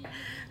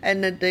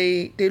 And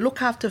they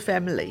look after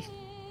family.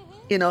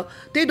 You know,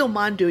 they don't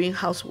mind doing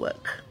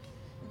housework.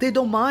 They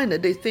don't mind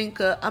it. They think,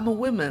 I'm a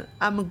woman,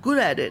 I'm good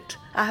at it,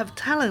 I have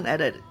talent at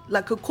it,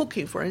 like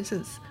cooking, for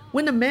instance.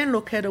 When a man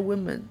look at a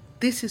woman,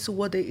 this is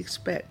what they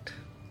expect.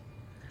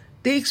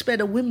 They expect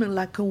a woman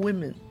like a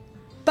woman.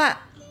 But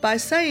by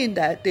saying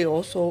that, they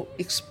also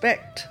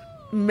expect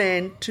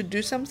men to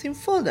do something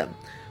for them.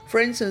 For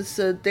instance,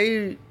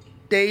 they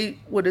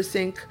would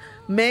think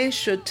men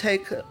should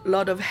take a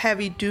lot of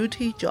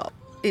heavy-duty job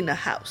in the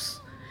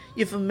house.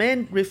 If a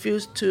man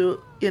refuse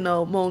to,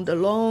 mow the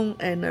lawn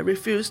and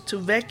refuse to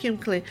vacuum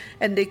clean,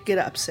 and they get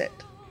upset.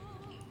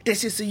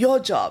 This is your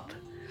job.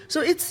 So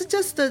it's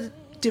just a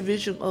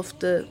division of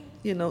the,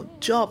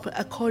 job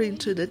according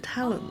to the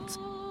talents.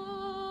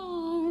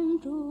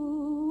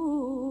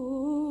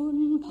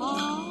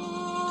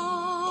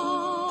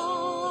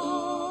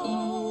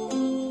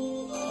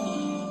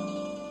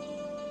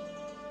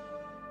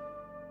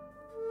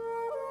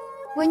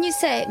 When you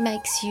say it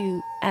makes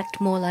you act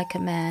more like a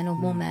man or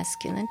more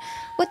masculine,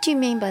 what do you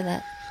mean by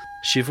that?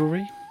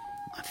 Chivalry.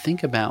 I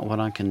think about what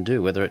I can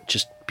do, whether it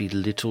just be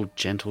little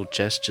gentle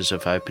gestures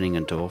of opening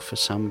a door for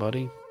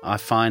somebody. I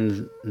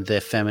find their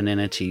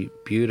femininity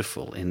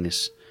beautiful in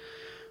this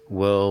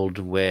world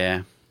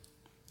where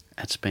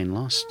it's been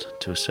lost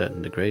to a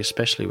certain degree,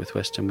 especially with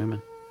Western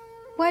women.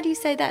 Why do you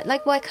say that?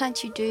 Like, why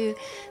can't you do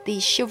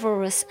these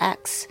chivalrous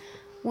acts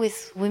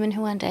with women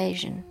who aren't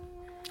Asian?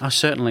 I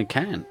certainly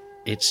can.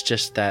 It's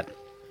just that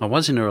I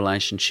was in a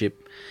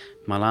relationship,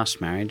 my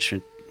last marriage,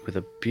 with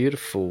a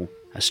beautiful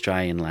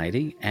Australian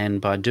lady, and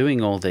by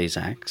doing all these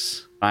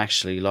acts, I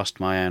actually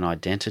lost my own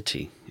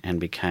identity and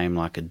became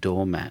like a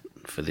doormat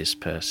for this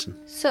person.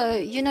 So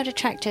you're not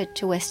attracted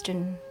to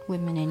Western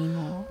women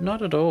anymore?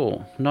 Not at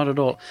all, not at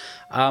all.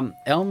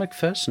 Elle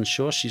Macpherson,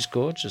 sure, she's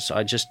gorgeous.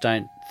 I just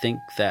don't think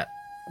that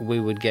we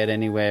would get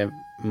anywhere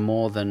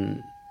more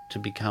than to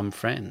become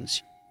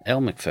friends.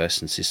 Elle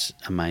Macpherson's this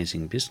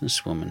amazing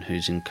businesswoman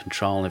who's in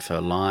control of her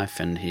life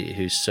and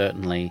who's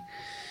certainly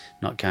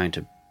not going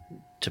to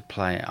to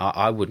play,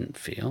 I wouldn't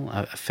feel,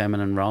 a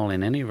feminine role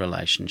in any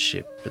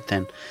relationship, but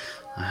then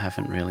I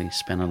haven't really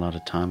spent a lot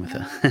of time with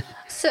her.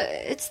 So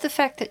it's the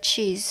fact that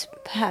she's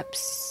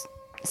perhaps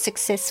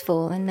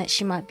successful and that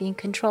she might be in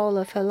control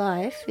of her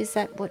life. Is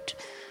that what...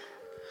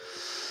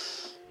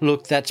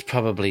 Look, that's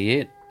probably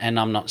it. And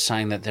I'm not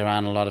saying that there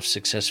aren't a lot of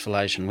successful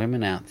Asian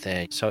women out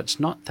there. So it's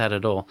not that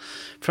at all.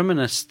 From an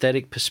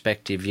aesthetic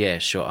perspective, yeah,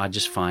 sure, I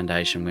just find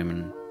Asian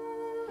women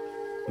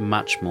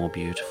much more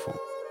beautiful.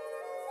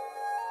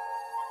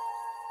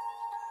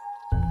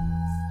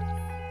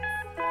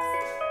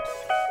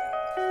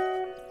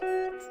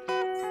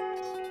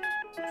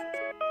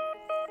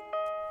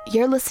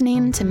 You're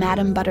listening to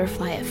Madame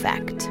Butterfly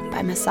Effect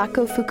by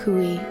Masako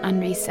Fukui on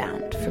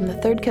ReSound from the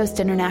Third Coast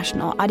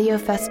International Audio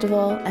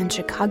Festival and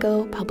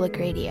Chicago Public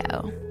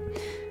Radio.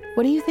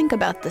 What do you think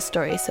about the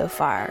story so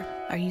far?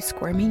 Are you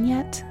squirming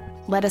yet?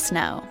 Let us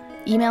know.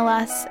 Email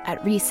us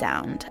at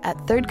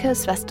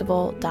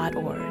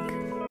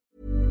resound@thirdcoastfestival.org.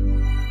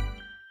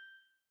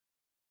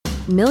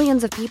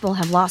 Millions of people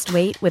have lost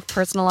weight with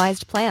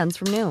personalized plans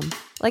from Noom.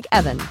 Like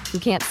Evan, who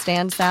can't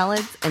stand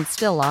salads and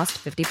still lost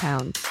 50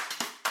 pounds.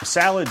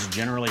 Salads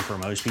generally for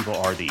most people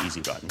are the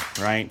easy button,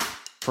 right?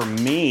 For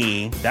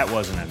me, that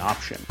wasn't an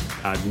option.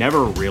 I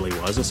never really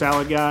was a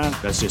salad guy.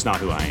 That's just not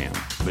who I am.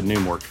 But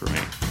Noom worked for me.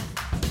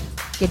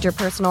 Get your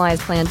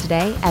personalized plan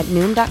today at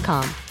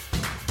Noom.com.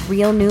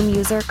 Real Noom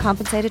user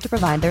compensated to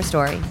provide their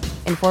story.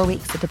 In 4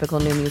 weeks, the typical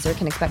Noom user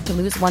can expect to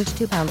lose 1 to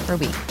 2 pounds per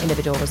week.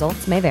 Individual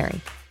results may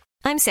vary.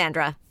 I'm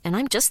Sandra, and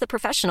I'm just the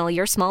professional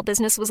your small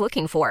business was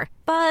looking for.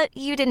 But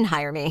you didn't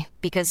hire me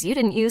because you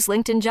didn't use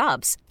LinkedIn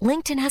Jobs.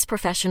 LinkedIn has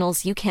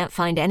professionals you can't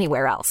find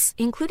anywhere else,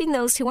 including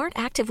those who aren't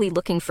actively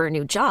looking for a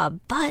new job,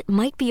 but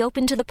might be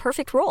open to the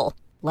perfect role,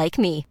 like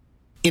me.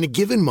 In a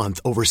given month,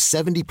 over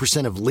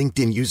 70% of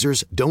LinkedIn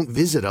users don't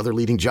visit other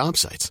leading job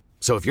sites.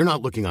 So if you're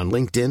not looking on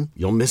LinkedIn,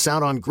 you'll miss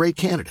out on great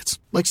candidates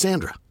like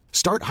Sandra.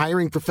 Start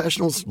hiring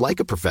professionals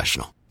like a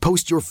professional.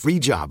 Post your free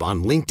job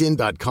on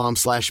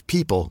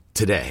linkedin.com/people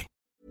today.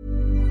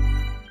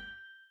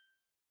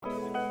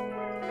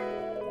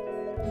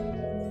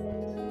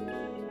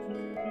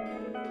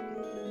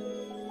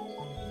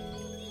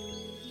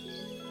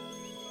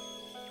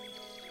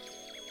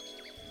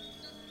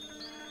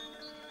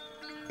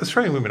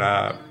 Australian women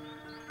are a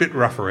bit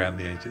rough around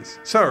the edges.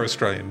 So are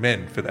Australian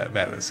men, for that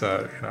matter.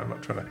 So, I'm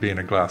not trying to be in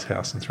a glass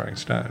house and throwing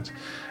stones.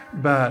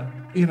 But,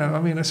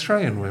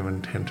 Australian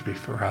women tend to be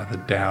rather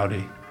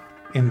dowdy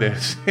in their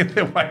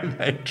way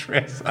they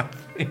dress, I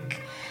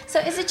think. So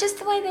is it just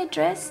the way they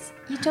dress?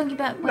 You're talking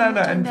about...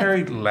 and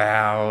very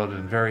loud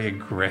and very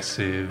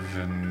aggressive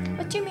and...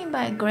 What do you mean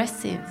by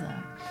aggressive,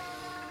 though?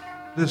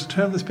 There's a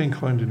term that's been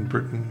coined in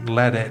Britain,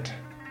 ladette.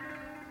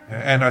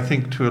 And I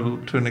think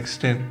to an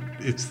extent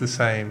it's the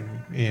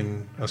same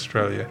in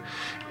Australia,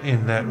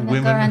 in that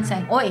women... go around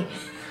saying, oi!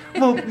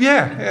 Well,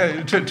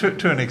 yeah,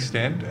 to an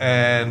extent,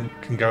 and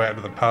can go out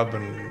to the pub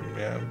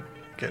and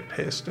get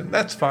pissed, and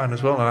that's fine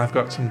as well, and I've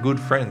got some good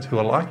friends who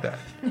are like that.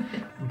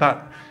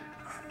 But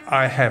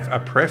I have a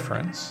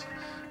preference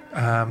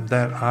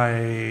that I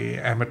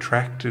am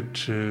attracted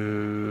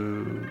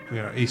to,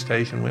 East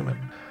Asian women.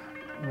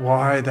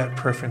 Why that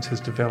preference has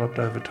developed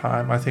over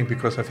time, I think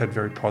because I've had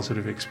very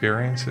positive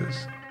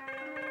experiences.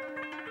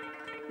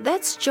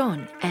 That's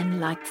John, and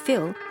like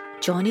Phil,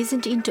 John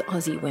isn't into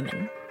Aussie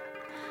women.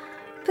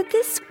 But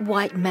this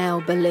white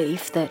male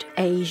belief that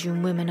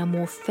Asian women are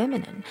more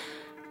feminine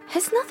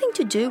has nothing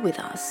to do with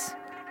us.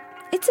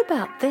 It's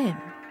about them,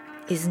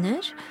 isn't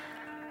it?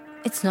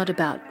 It's not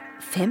about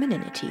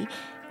femininity,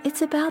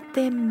 it's about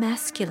their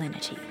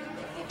masculinity.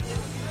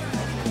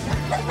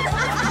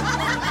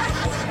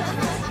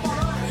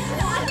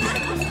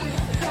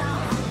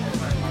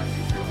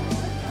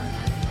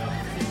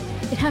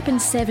 It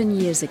happened 7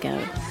 years ago,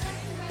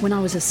 when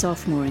I was a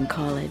sophomore in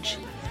college,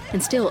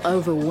 and still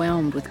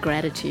overwhelmed with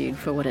gratitude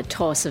for what a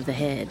toss of the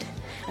head,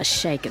 a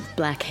shake of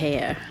black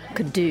hair,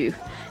 could do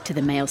to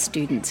the male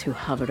students who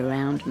hovered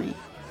around me.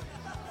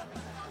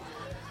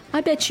 I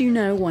bet you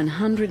know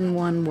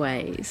 101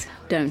 ways,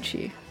 don't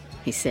you?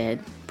 He said,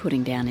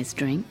 putting down his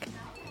drink.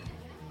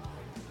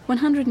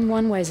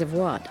 101 ways of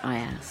what? I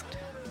asked.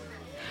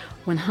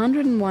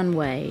 101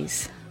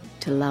 ways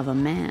to love a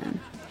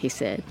man, he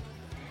said.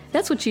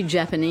 That's what you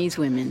Japanese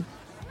women,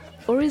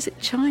 or is it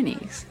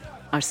Chinese,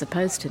 are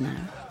supposed to know.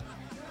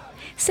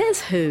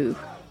 Says who?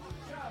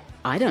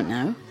 I don't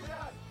know.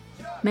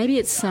 Maybe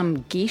it's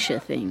some geisha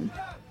thing.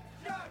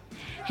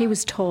 He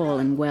was tall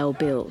and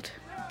well-built,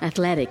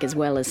 athletic as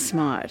well as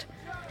smart,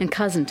 and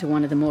cousin to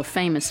one of the more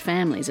famous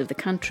families of the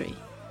country.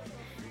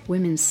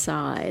 Women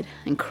sighed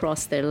and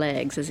crossed their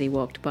legs as he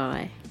walked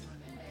by.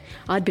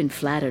 I'd been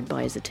flattered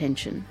by his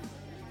attention.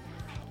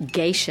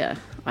 Geisha,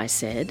 I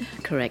said,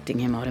 correcting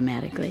him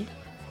automatically.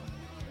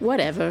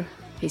 Whatever,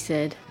 he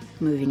said,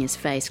 moving his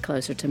face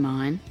closer to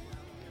mine.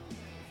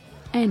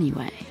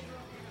 Anyway,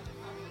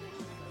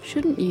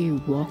 shouldn't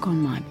you walk on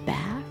my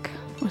back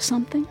or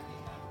something?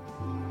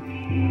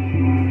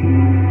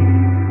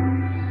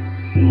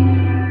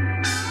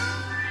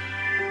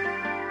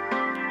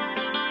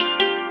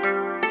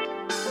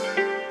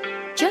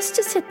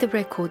 the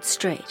record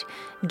straight.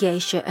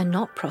 Geisha are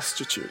not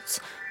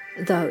prostitutes,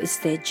 though it's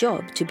their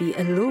job to be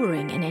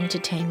alluring and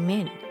entertain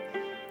men.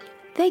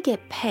 They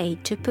get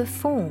paid to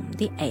perform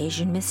the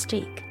Asian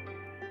mystique.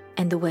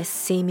 And the West's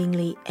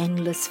seemingly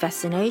endless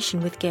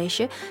fascination with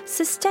geisha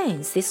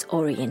sustains this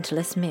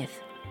Orientalist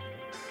myth.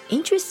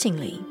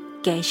 Interestingly,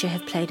 geisha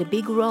have played a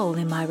big role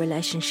in my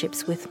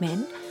relationships with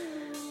men.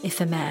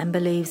 If a man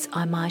believes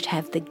I might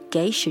have the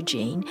geisha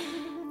gene,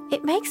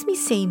 it makes me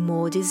seem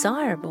more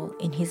desirable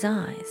in his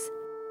eyes.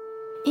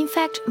 In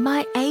fact,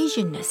 my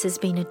Asianness has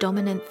been a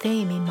dominant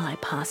theme in my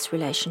past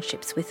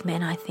relationships with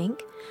men, I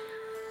think.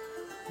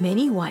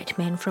 Many white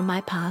men from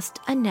my past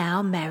are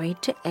now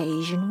married to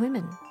Asian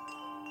women.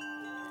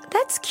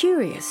 That's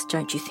curious,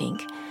 don't you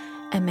think?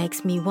 And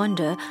makes me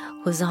wonder,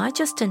 was I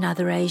just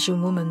another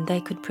Asian woman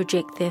they could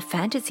project their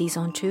fantasies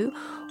onto,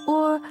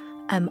 or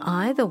am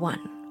I the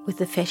one with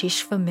the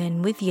fetish for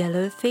men with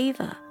yellow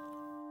fever?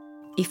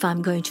 If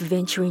I'm going to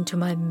venture into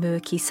my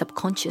murky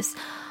subconscious,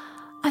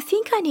 I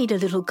think I need a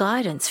little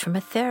guidance from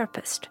a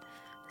therapist.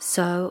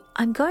 So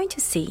I'm going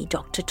to see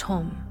Dr.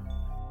 Tom.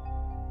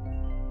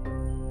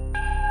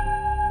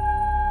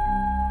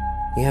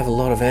 You have a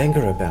lot of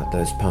anger about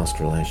those past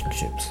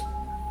relationships.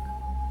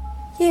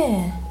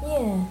 Yeah,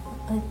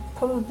 I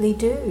probably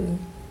do.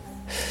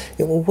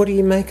 Yeah, well, what do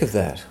you make of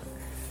that?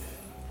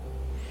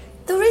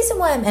 The reason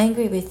why I'm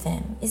angry with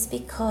them is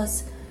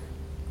because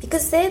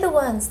they're the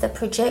ones that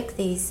project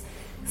these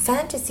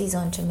fantasies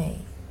onto me.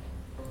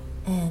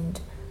 And,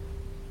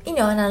 and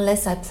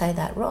unless I play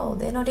that role,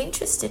 they're not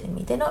interested in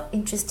me. They're not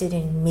interested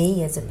in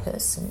me as a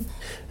person.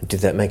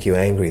 Did that make you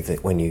angry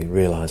that when you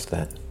realised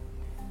that?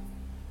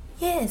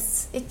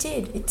 Yes, it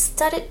did. It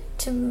started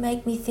to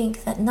make me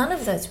think that none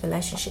of those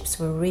relationships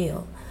were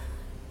real.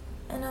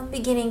 And I'm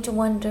beginning to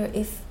wonder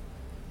if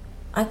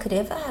I could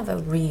ever have a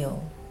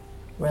real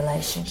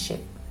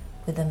relationship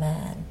with a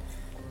man.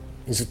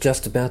 Is it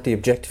just about the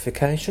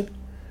objectification?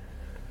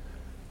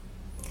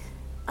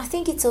 I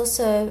think it's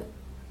also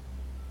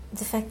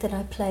the fact that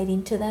I played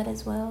into that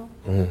as well.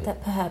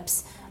 That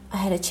perhaps I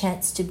had a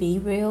chance to be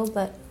real,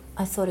 but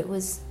I thought it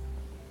was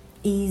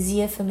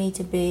easier for me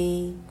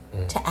to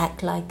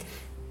act like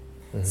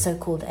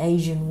so-called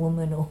Asian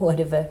woman or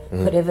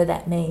whatever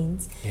that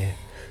means. Yeah.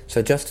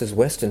 So just as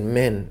Western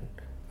men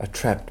are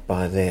trapped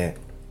by their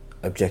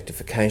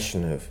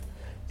objectification of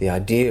the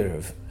idea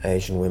of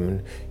Asian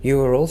women,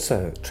 you are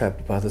also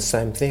trapped by the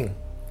same thing.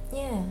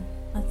 Yeah,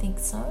 I think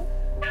so.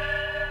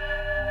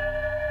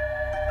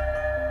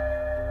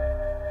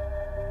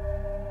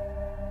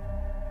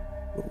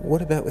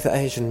 What about with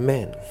Asian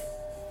men?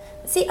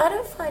 See, I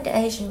don't find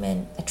Asian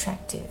men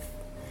attractive.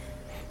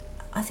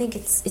 I think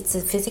it's a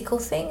physical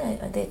thing.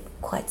 They're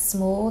quite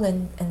small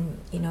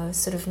and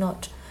sort of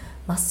not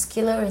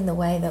muscular in the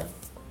way that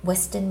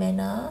Western men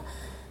are.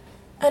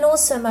 And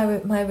also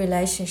my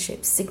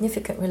relationships,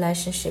 significant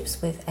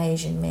relationships with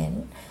Asian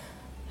men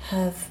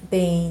have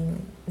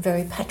been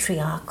very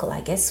patriarchal, I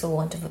guess, for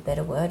want of a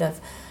better word.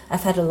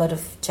 I've had a lot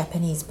of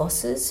Japanese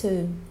bosses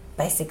who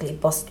basically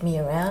bossed me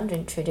around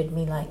and treated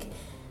me like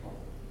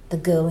the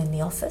girl in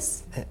the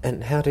office.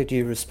 And how did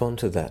you respond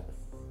to that?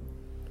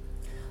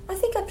 I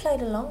think I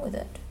played along with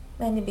it,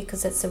 mainly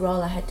because it's the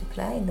role I had to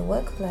play in the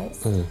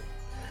workplace.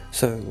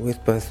 So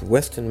with both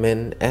Western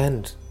men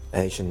and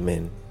Asian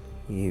men,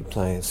 you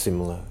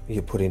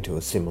put into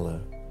a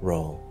similar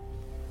role.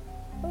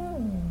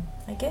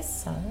 I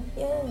guess so,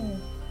 yeah.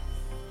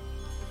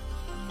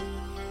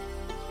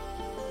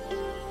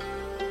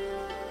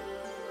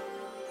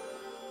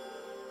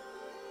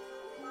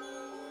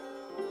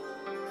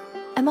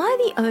 Am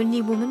I the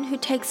only woman who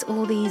takes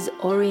all these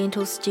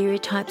Oriental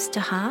stereotypes to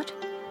heart?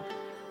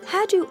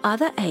 How do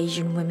other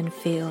Asian women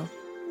feel?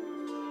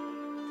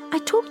 I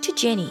talked to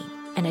Jenny,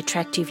 an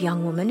attractive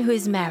young woman who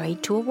is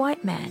married to a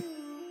white man.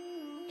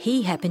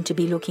 He happened to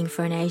be looking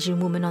for an Asian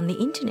woman on the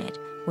internet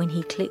when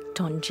he clicked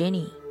on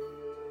Jenny.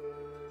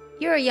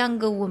 You're a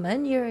younger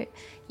woman,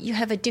 you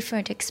have a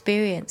different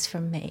experience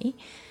from me.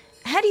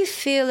 How do you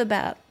feel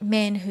about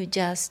men who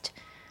just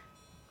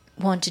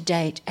want to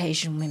date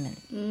Asian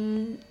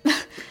women?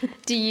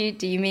 Do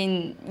you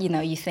mean,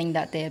 you think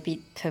that they're a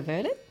bit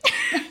perverted?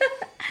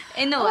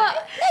 In a way. Well,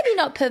 maybe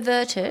not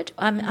perverted.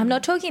 I'm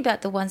not talking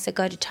about the ones that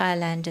go to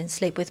Thailand and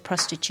sleep with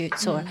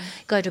prostitutes or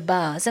go to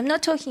bars. I'm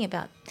not talking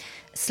about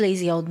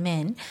sleazy old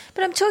men,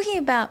 but I'm talking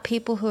about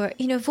people who are,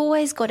 have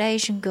always got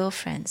Asian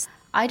girlfriends.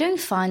 I don't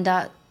find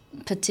that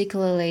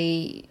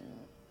particularly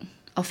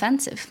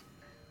offensive.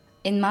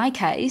 In my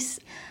case,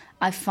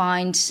 I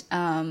find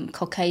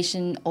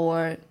Caucasian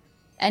or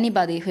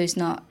anybody who's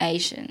not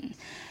Asian,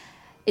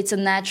 it's a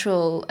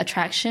natural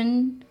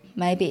attraction.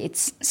 Maybe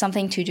it's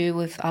something to do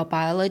with our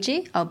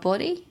biology, our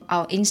body,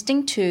 our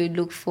instinct to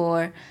look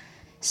for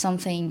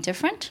something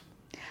different.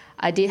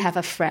 I did have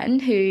a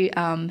friend who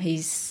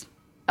he's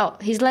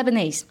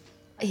Lebanese.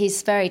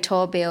 He's very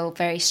tall built,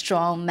 very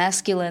strong,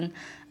 masculine.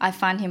 I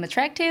find him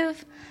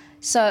attractive.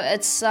 So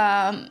it's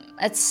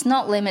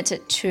not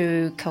limited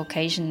to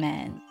Caucasian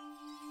men.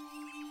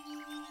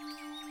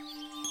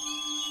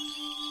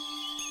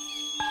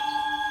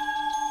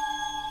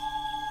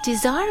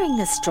 Desiring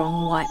a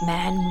strong white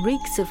man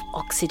reeks of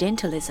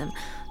Occidentalism,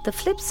 the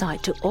flip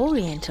side to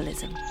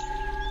Orientalism.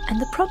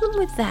 And the problem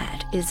with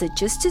that is that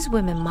just as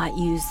women might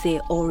use their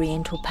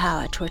Oriental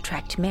power to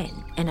attract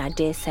men, and I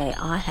dare say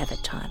I have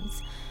at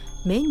times,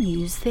 men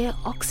use their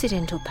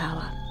Occidental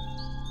power.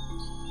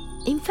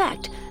 In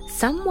fact,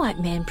 some white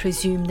men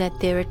presume that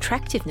their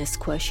attractiveness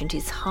quotient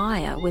is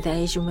higher with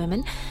Asian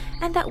women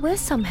and that we're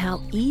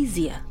somehow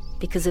easier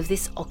because of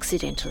this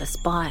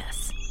Occidentalist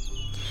bias.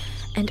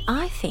 And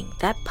I think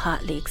that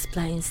partly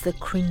explains the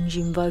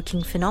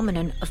cringe-invoking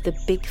phenomenon of the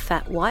big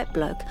fat white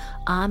bloke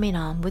arm in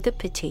arm with a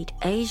petite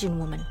Asian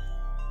woman.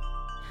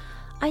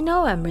 I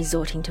know I'm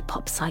resorting to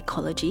pop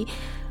psychology,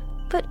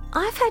 but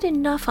I've had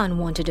enough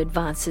unwanted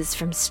advances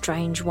from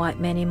strange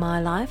white men in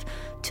my life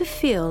to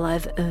feel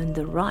I've earned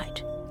the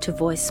right to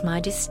voice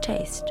my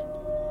distaste.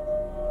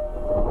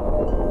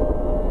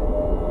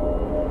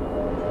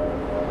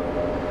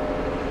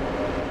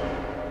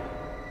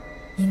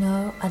 You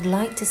know, I'd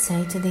like to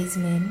say to these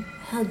men,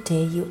 how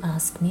dare you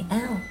ask me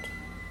out?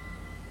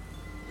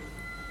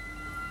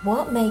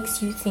 What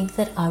makes you think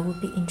that I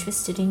would be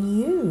interested in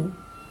you?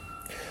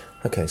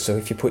 Okay, so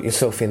if you put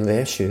yourself in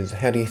their shoes,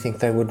 how do you think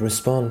they would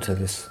respond to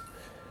this?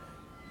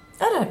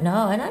 I don't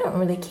know, and I don't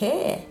really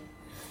care.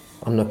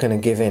 I'm not going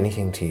to give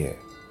anything to you.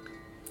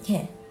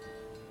 Yeah.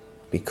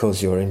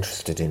 Because you're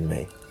interested in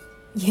me.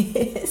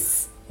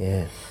 Yes.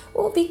 Yeah.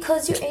 Well,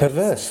 because you're... It's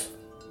perverse.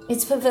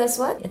 It's perverse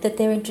what? That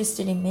they're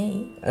interested in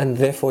me. And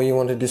therefore you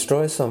want to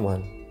destroy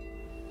someone.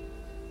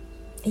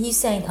 Are you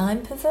saying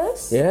I'm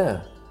perverse?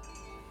 Yeah.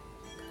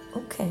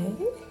 Okay.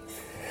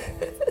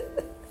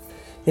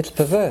 It's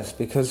perverse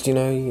because, you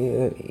know,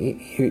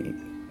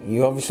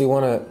 you obviously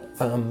want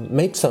to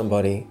meet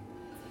somebody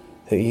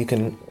who you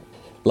can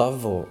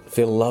love or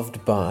feel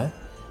loved by,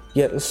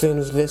 yet as soon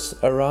as this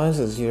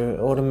arises, you're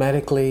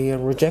automatically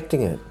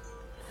rejecting it.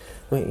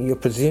 I mean, you're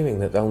presuming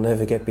that they'll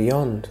never get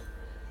beyond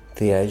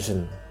the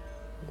Asian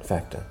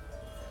factor.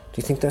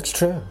 Do you think that's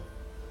true?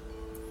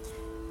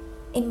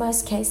 In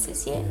most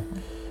cases, yeah.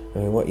 I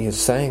mean, what you're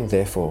saying,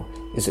 therefore,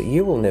 is that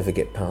you will never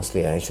get past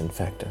the Asian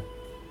factor.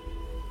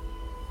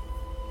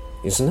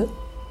 Isn't it?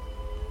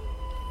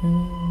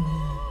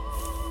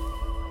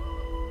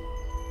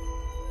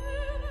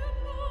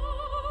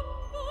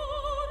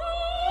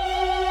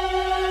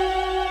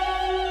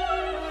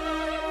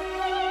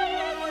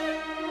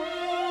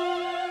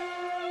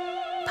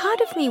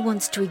 Part of me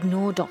wants to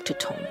ignore Dr.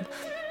 Tom.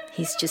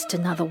 He's just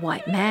another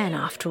white man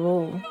after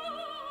all.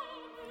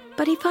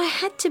 But if I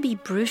had to be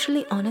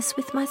brutally honest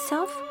with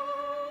myself,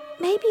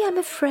 maybe I'm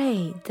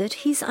afraid that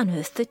he's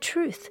unearthed the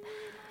truth.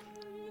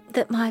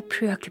 That my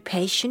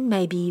preoccupation,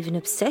 maybe even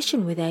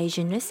obsession with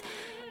Asianness,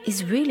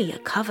 is really a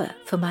cover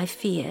for my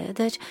fear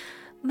that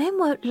men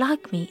won't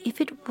like me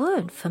if it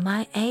weren't for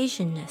my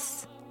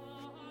Asianness.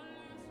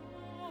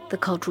 The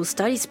cultural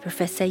studies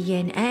professor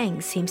Yen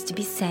Ang seems to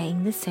be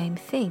saying the same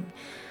thing,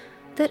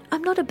 that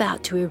I'm not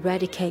about to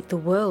eradicate the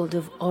world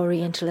of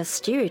Orientalist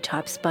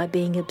stereotypes by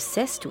being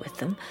obsessed with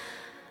them.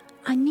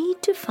 I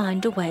need to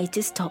find a way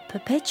to stop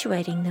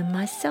perpetuating them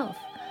myself,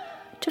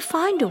 to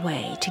find a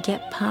way to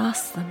get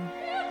past them.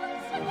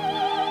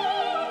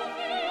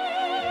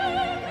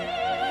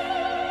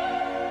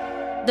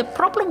 The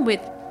problem with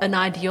an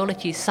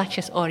ideology such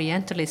as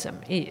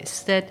Orientalism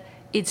is that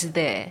it's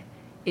there.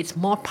 It's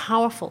more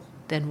powerful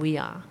than we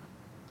are.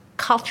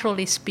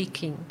 Culturally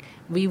speaking,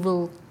 we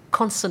will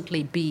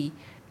constantly be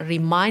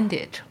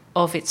reminded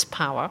of its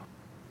power.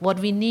 What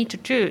we need to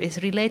do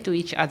is relate to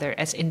each other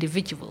as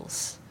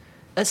individuals.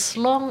 As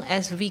long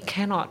as we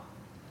cannot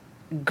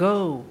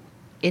go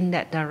in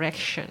that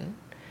direction,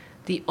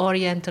 the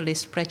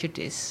Orientalist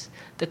prejudice,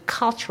 the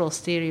cultural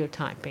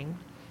stereotyping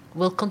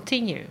will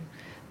continue.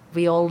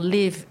 We all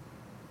live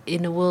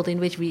in a world in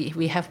which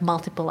we have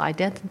multiple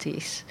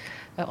identities.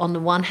 On the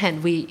one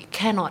hand, we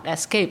cannot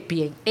escape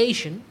being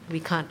Asian,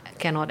 we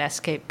cannot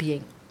escape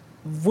being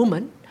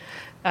woman,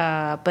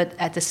 but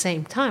at the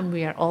same time,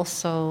 we are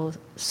also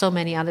so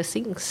many other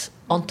things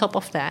on top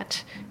of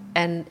that.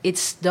 And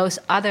it's those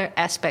other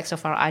aspects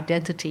of our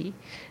identity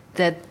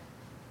that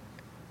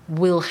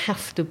will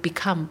have to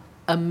become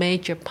a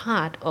major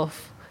part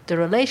of the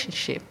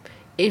relationship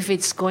if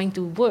it's going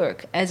to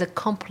work as a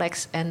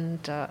complex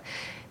and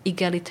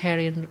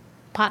egalitarian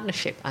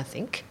partnership, I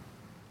think.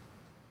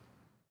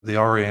 The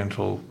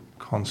Oriental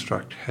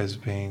construct has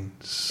been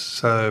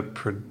so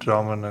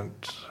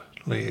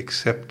predominantly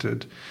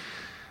accepted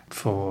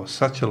for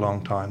such a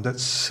long time that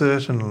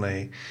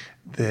certainly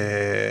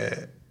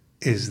there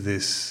is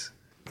this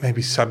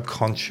maybe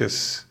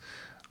subconscious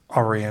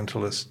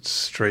Orientalist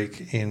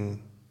streak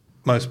in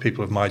most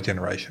people of my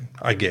generation,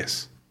 I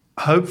guess.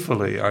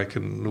 Hopefully I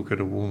can look at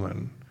a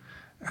woman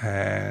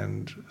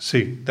and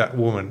see that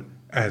woman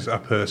as a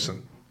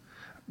person.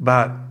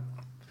 But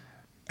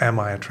am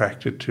I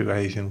attracted to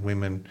Asian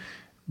women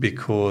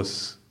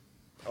because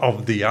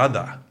of the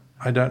other?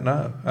 I don't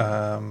know.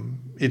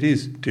 It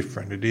is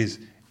different. It is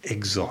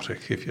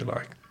exotic, if you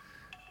like.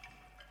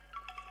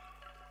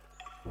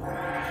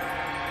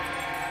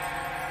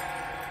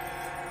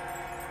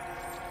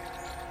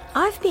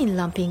 I've been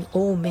lumping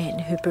all men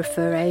who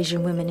prefer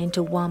Asian women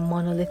into one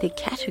monolithic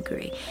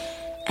category,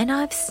 and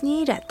I've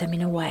sneered at them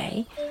in a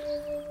way.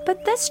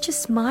 But that's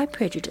just my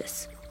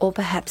prejudice, or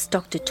perhaps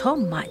Dr.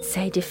 Tom might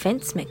say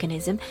defence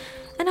mechanism,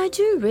 and I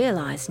do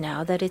realise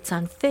now that it's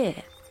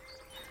unfair.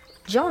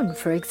 John,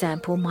 for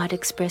example, might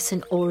express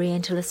an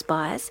Orientalist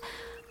bias,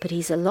 but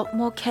he's a lot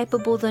more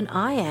capable than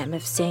I am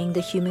of seeing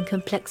the human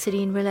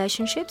complexity in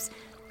relationships,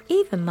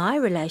 even my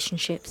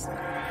relationships.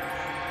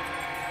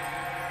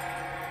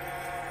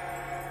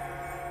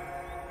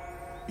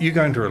 You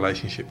go into a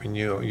relationship and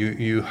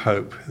you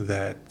hope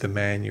that the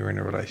man you're in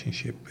a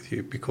relationship with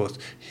you because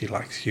he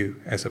likes you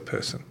as a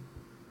person.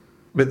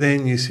 But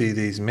then you see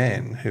these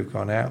men who've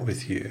gone out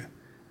with you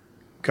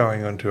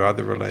going on to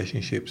other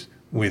relationships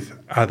with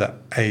other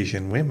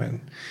Asian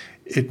women.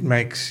 It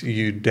makes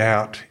you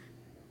doubt,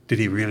 did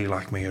he really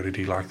like me, or did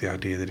he like the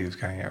idea that he was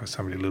going out with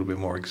somebody a little bit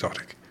more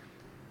exotic?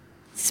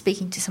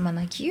 Speaking to someone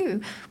like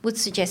you would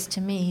suggest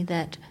to me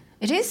that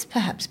it is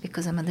perhaps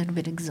because I'm a little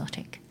bit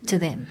exotic to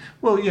them.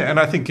 Well, yeah, and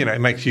I think,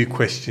 it makes you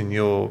question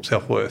your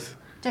self-worth.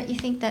 Don't you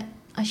think that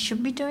I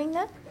should be doing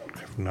that? I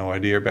have no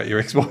idea about your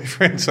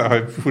ex-boyfriend, so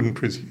I wouldn't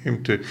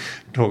presume to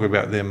talk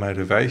about their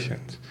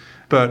motivations.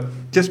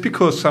 But just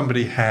because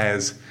somebody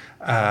has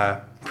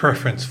a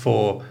preference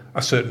for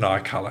a certain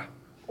eye colour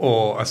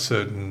or a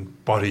certain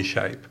body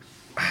shape,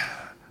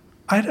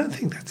 I don't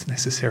think that's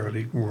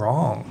necessarily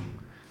wrong.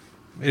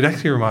 It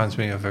actually reminds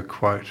me of a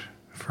quote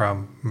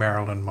from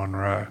Marilyn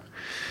Monroe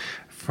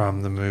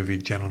from the movie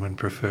Gentlemen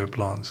Prefer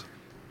Blondes.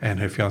 And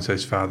her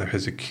fiancé's father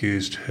has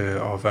accused her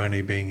of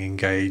only being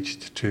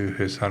engaged to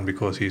her son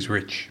because he's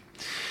rich.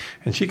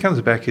 And she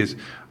comes back as,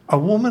 a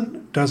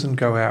woman doesn't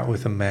go out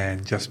with a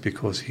man just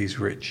because he's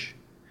rich.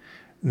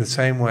 In the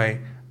same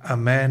way, a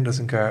man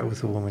doesn't go out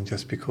with a woman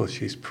just because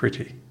she's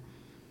pretty.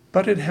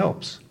 But it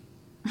helps.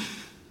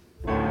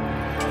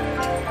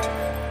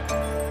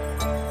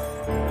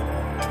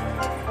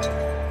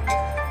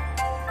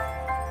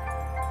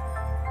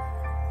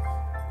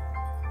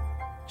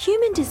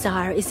 Human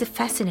desire is a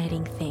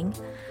fascinating thing.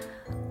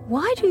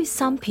 Why do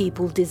some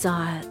people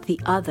desire the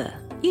other,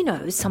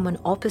 someone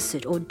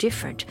opposite or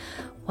different,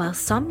 while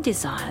some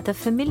desire the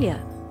familiar?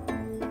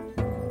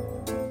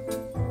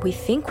 We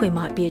think we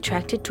might be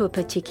attracted to a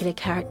particular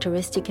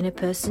characteristic in a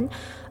person,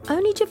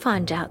 only to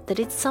find out that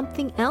it's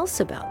something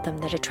else about them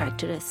that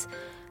attracted us,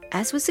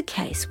 as was the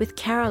case with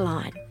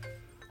Caroline.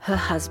 Her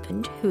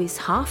husband, who is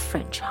half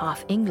French,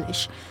 half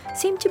English,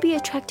 seemed to be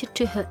attracted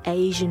to her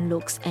Asian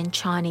looks and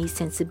Chinese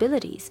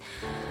sensibilities.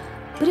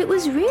 But it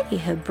was really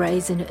her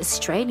brazen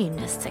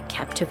Australianness that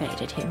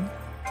captivated him.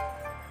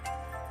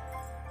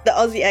 The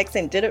Aussie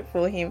accent did it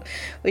for him,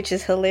 which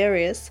is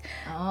hilarious.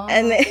 Oh,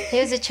 and he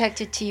was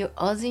attracted to your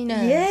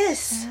Aussie-ness.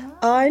 Yes,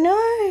 I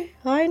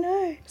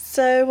know.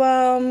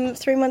 So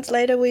 3 months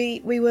later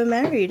we were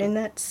married, and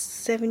that's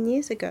 7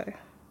 years ago.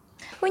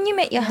 When you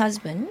met your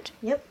husband,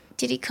 yep,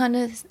 did he kind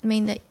of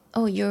mean that,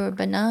 oh, you're a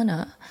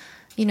banana,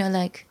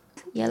 like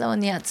yellow on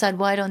the outside,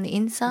 white on the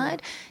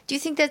inside? Do you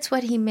think that's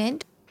what he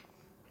meant?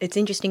 It's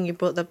interesting you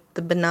brought up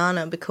the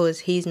banana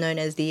because he's known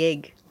as the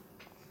egg.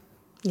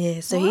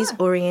 Yeah, so he's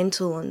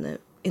Oriental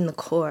in the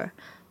core,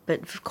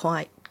 but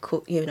quite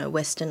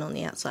Western on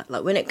the outside.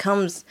 Like when it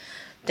comes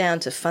down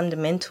to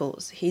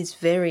fundamentals, he's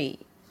very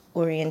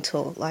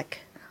Oriental.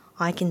 Like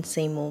I can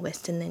see more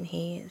Western than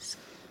he is.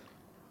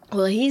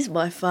 Well, he's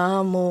by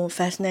far more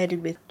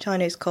fascinated with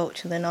Chinese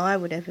culture than I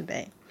would ever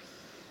be.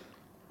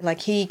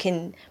 Like he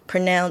can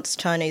pronounce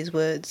Chinese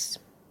words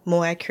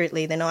more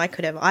accurately than I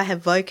could have. I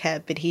have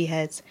vocab, but he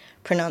has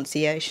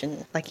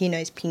pronunciation. Like he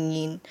knows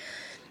pinyin.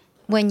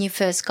 When you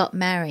first got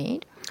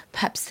married,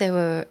 perhaps there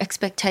were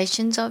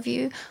expectations of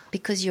you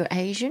because you're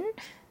Asian?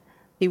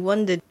 He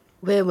wondered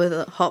where were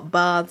the hot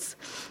baths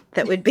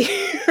that would be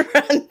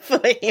run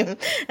for him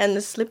and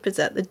the slippers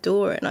at the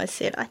door. And I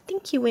said, I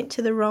think you went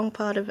to the wrong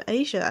part of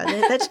Asia.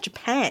 That's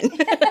Japan.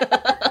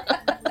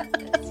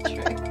 That's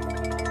true.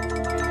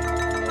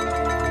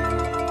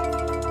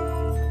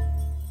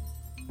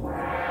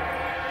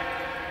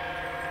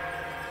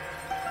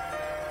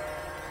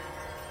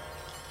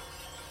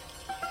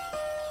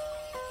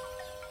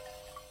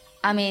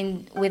 I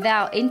mean,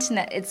 without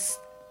internet,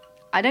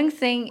 I don't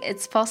think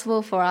it's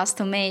possible for us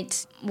to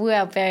meet. We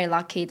are very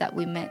lucky that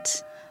we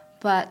met.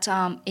 But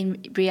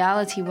in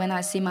reality, when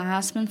I see my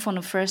husband for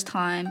the first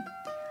time,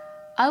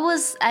 I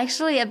was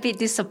actually a bit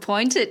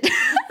disappointed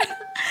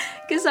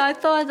because I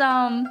thought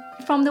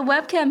from the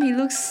webcam he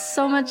looks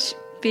so much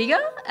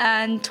bigger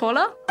and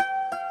taller.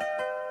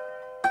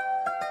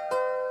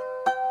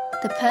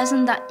 The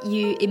person that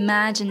you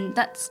imagine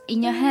that's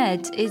in your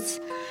head,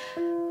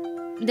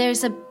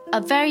 there's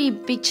a very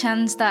big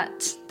chance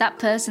that that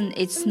person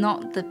is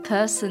not the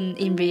person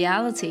in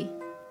reality.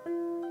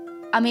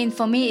 I mean,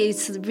 for me,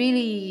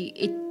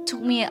 it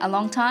took me a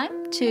long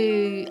time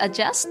to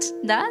adjust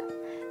that,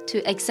 to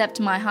accept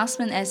my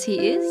husband as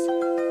he is.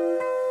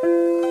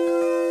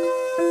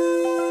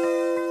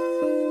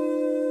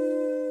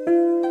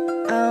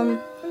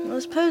 I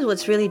suppose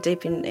what's really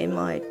deep in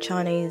my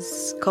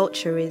Chinese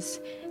culture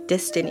is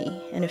destiny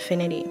and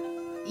affinity.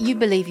 You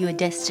believe you are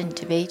destined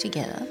to be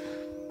together?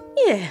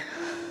 Yeah.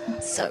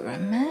 So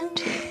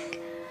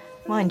romantic.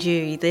 Mind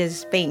you,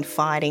 there's been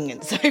fighting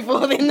and so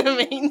forth in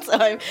the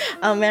meantime.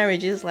 Our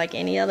marriage is like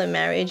any other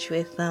marriage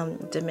with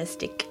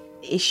domestic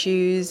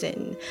issues,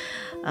 and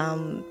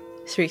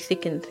through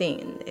thick and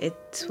thin,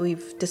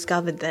 we've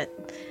discovered that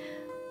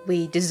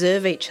we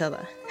deserve each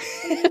other.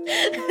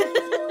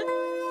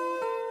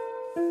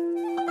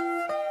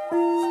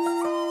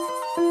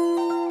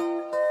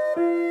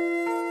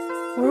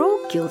 We're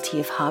all guilty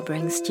of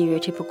harbouring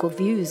stereotypical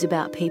views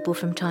about people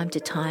from time to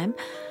time.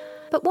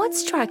 But what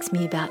strikes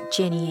me about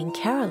Jenny and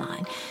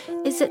Caroline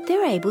is that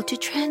they're able to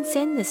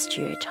transcend the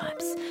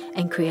stereotypes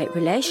and create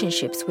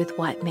relationships with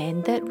white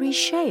men that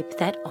reshape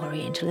that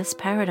Orientalist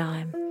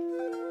paradigm.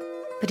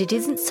 But it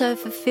isn't so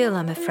for Phil,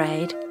 I'm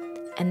afraid,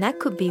 and that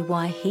could be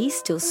why he's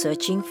still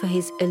searching for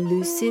his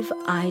elusive,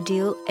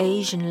 ideal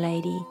Asian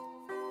lady.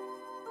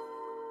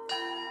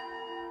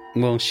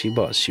 Well, she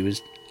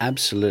was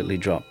absolutely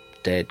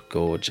drop-dead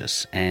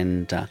gorgeous,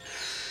 and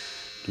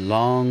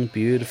long,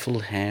 beautiful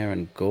hair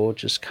and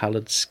gorgeous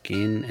coloured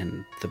skin,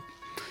 and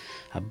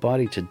a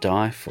body to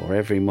die for.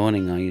 Every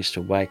morning I used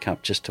to wake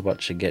up just to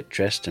watch her get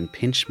dressed and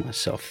pinch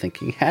myself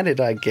thinking, how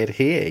did I get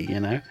here, you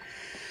know?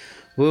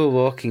 We were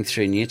walking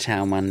through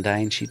Newtown one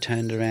day and she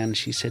turned around and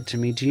she said to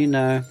me, do you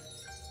know,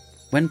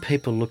 when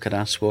people look at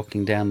us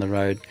walking down the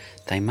road,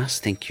 they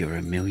must think you're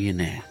a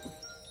millionaire.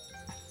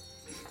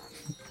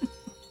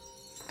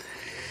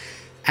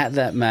 At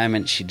that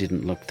moment, she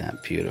didn't look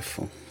that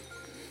beautiful.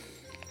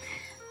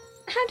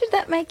 How did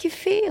that make you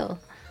feel?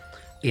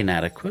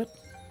 Inadequate.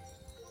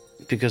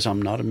 Because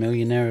I'm not a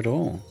millionaire at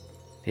all.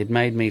 It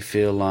made me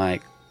feel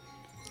like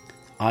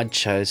I'd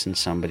chosen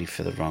somebody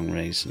for the wrong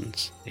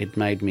reasons. It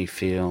made me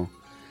feel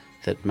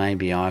that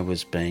maybe I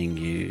was being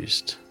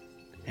used.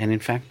 And in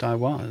fact, I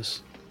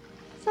was.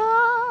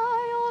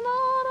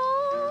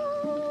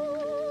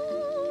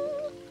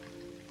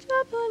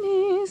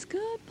 Japanese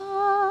goodbye.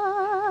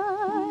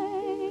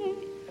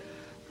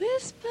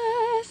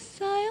 Whisper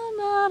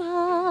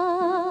sayonara.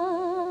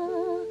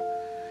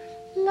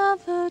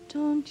 Lover,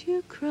 don't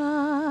you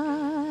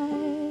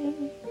cry.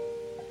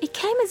 It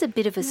came as a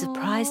bit of a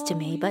surprise to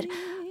me, but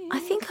I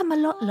think I'm a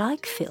lot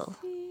like Phil.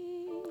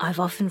 I've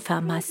often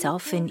found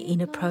myself in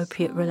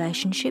inappropriate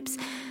relationships,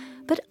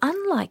 but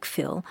unlike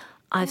Phil,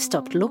 I've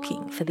stopped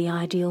looking for the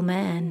ideal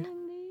man.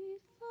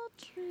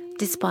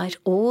 Despite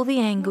all the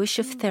anguish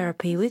of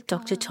therapy with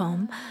Dr.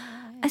 Tom,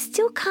 I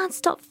still can't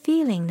stop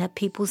feeling that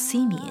people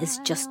see me as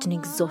just an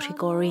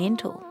exotic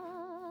Oriental.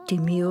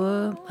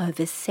 Demure,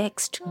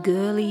 oversexed,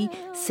 girly,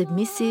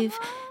 submissive,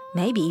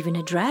 maybe even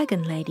a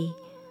dragon lady.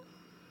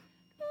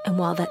 And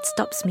while that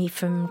stops me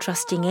from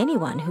trusting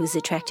anyone who's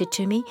attracted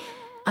to me,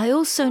 I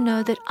also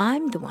know that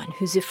I'm the one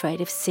who's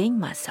afraid of seeing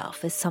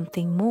myself as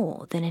something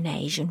more than an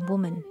Asian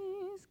woman.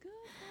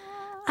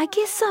 I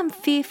guess I'm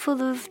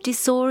fearful of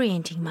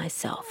disorienting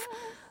myself,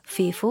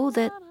 fearful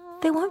that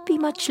there won't be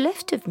much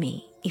left of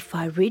me if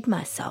I rid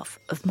myself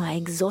of my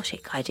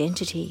exotic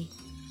identity.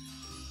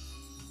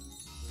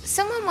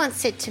 Someone once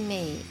said to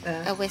me,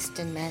 a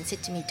Western man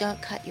said to me,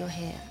 don't cut your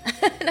hair.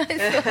 And I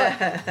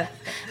thought,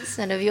 it's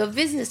none of your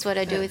business what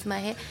I do with my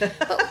hair.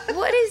 But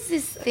what is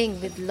this thing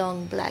with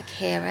long black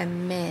hair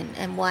and men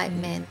and white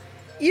men?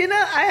 You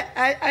know,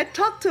 I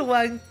talked to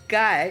one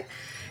guy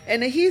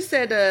and he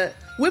said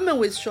women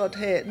with short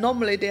hair,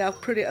 normally they are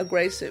pretty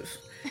aggressive.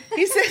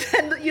 He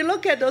said that you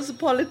look at those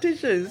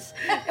politicians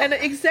and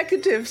the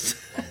executives,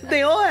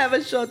 they all have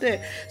a short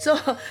hair. So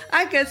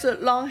I guess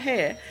long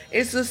hair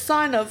is a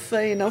sign of,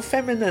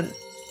 feminine.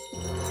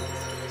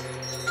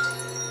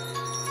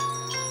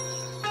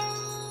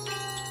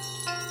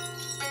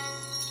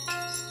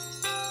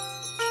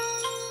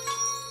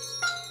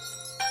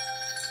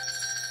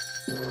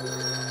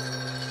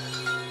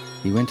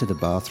 He went to the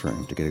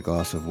bathroom to get a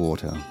glass of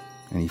water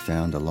and he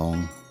found a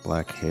long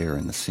black hair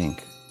in the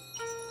sink.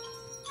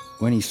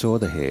 When he saw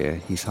the hair,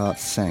 his heart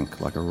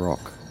sank like a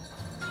rock.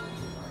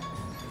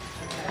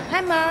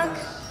 Hi, Mark.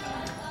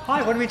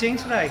 Hi, what are we doing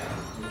today?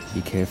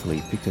 He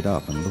carefully picked it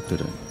up and looked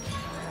at it.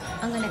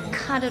 I'm going to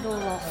cut it all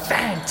off.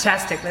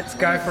 Fantastic, let's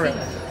go for it.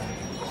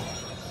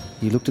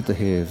 He looked at the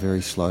hair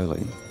very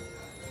slowly.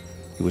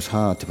 It was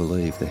hard to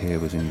believe the hair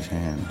was in his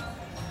hand.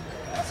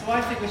 So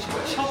I think we should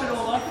chop it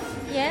all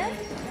off. Yeah?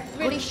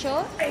 Really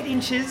short? 8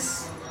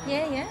 inches.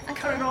 Yeah. Okay.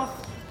 Cut it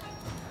off.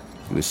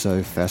 He was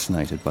so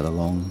fascinated by the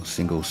long,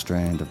 single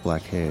strand of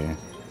black hair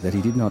that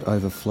he did not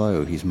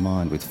overflow his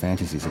mind with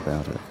fantasies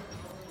about it,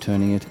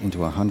 turning it into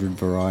 100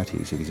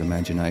 varieties of his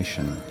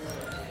imagination.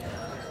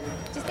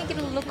 Do you think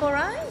it'll look all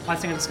right? I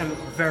think it's going to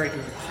look very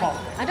good.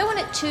 Hot. I don't want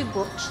it too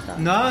butch, though.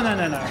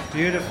 No.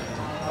 Beautiful.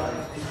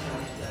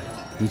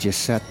 He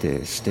just sat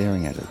there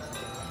staring at it.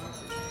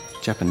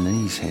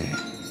 Japanese hair.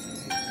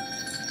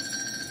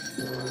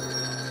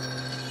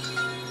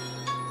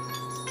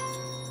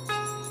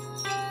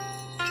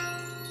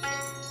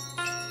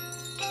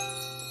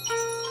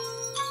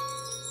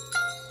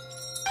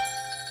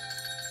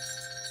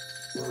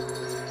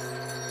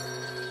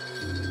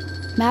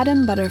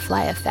 Madame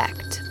Butterfly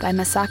Effect by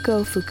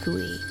Masako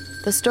Fukui.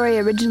 The story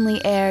originally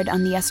aired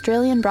on the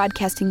Australian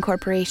Broadcasting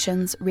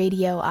Corporation's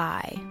Radio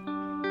Eye.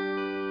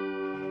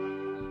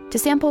 To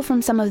sample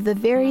from some of the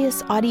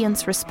various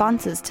audience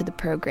responses to the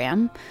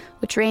program,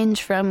 which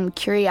range from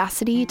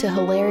curiosity to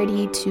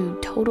hilarity to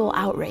total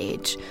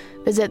outrage,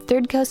 visit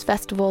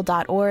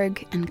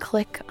thirdcoastfestival.org and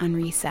click on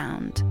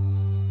Resound.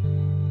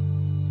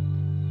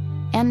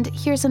 And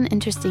here's an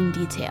interesting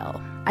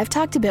detail. I've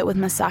talked a bit with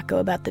Masako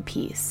about the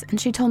piece,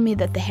 and she told me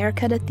that the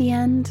haircut at the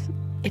end,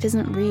 it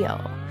isn't real.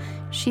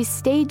 She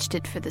staged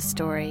it for the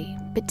story,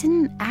 but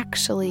didn't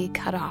actually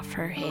cut off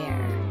her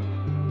hair.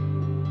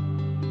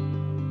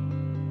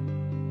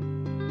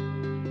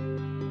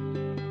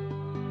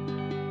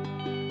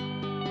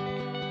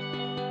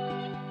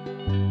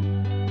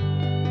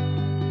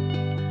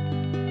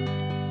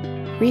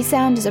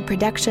 Resound is a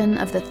production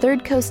of the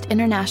Third Coast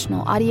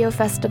International Audio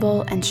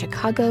Festival and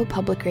Chicago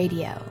Public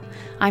Radio.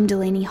 I'm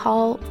Delaney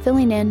Hall,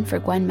 filling in for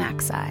Gwen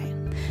Macsai.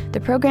 The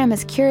program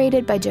is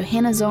curated by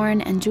Johanna Zorn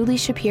and Julie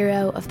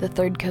Shapiro of the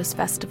Third Coast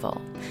Festival.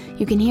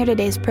 You can hear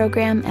today's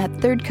program at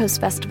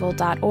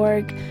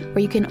thirdcoastfestival.org, where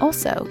you can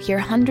also hear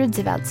hundreds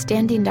of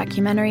outstanding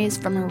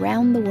documentaries from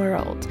around the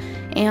world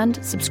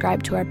and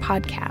subscribe to our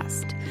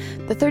podcast.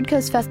 The Third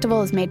Coast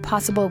Festival is made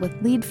possible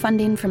with lead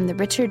funding from the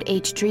Richard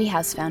H.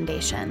 Driehaus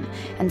Foundation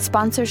and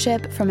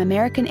sponsorship from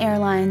American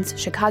Airlines,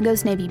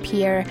 Chicago's Navy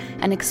Pier,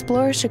 and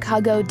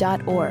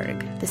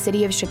ExploreChicago.org, the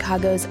City of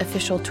Chicago's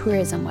official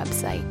tourism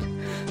website.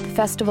 The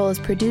festival is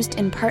produced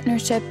in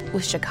partnership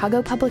with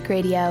Chicago Public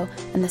Radio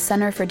and the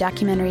Center for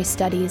Documentary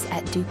Studies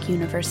at Duke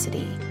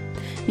University.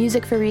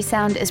 Music for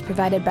Resound is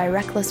provided by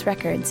Reckless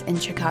Records in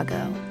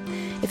Chicago.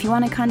 If you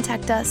want to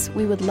contact us,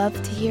 we would love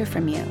to hear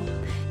from you.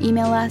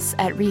 Email us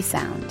at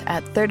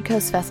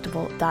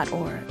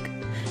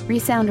resound@thirdcoastfestival.org.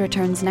 Resound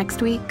returns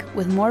next week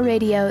with more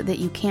radio that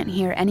you can't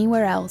hear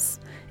anywhere else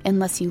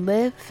unless you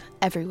live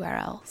everywhere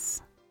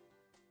else.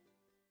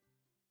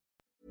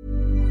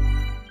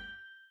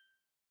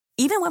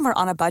 Even when we're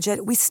on a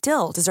budget, we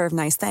still deserve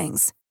nice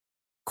things.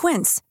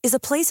 Quince is a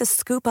place to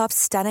scoop up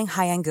stunning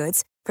high-end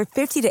goods for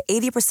 50 to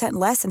 80%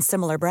 less than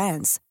similar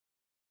brands.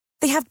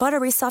 They have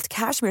buttery soft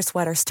cashmere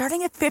sweaters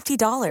starting at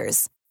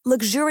 $50,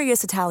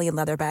 luxurious Italian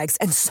leather bags,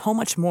 and so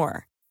much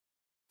more.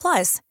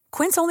 Plus,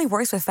 Quince only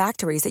works with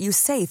factories that use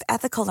safe,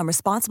 ethical, and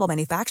responsible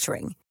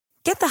manufacturing.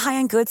 Get the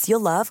high-end goods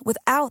you'll love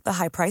without the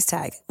high price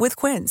tag with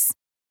Quince.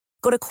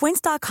 Go to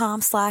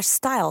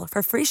quince.com/style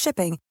for free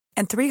shipping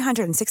and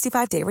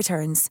 365-day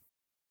returns.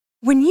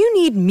 When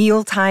you need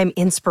mealtime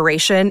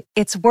inspiration,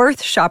 it's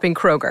worth shopping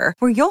Kroger,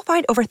 where you'll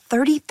find over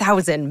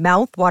 30,000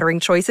 mouth-watering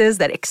choices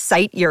that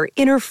excite your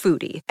inner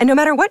foodie. And no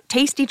matter what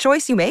tasty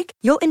choice you make,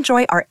 you'll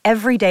enjoy our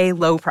everyday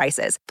low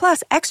prices,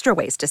 plus extra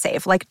ways to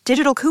save, like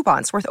digital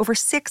coupons worth over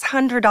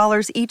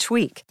 $600 each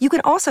week. You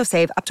can also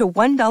save up to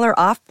 $1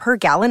 off per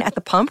gallon at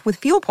the pump with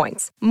fuel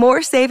points.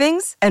 More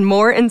savings and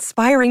more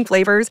inspiring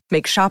flavors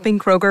make shopping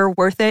Kroger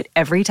worth it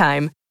every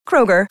time.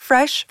 Kroger,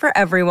 fresh for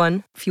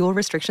everyone. Fuel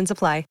restrictions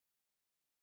apply.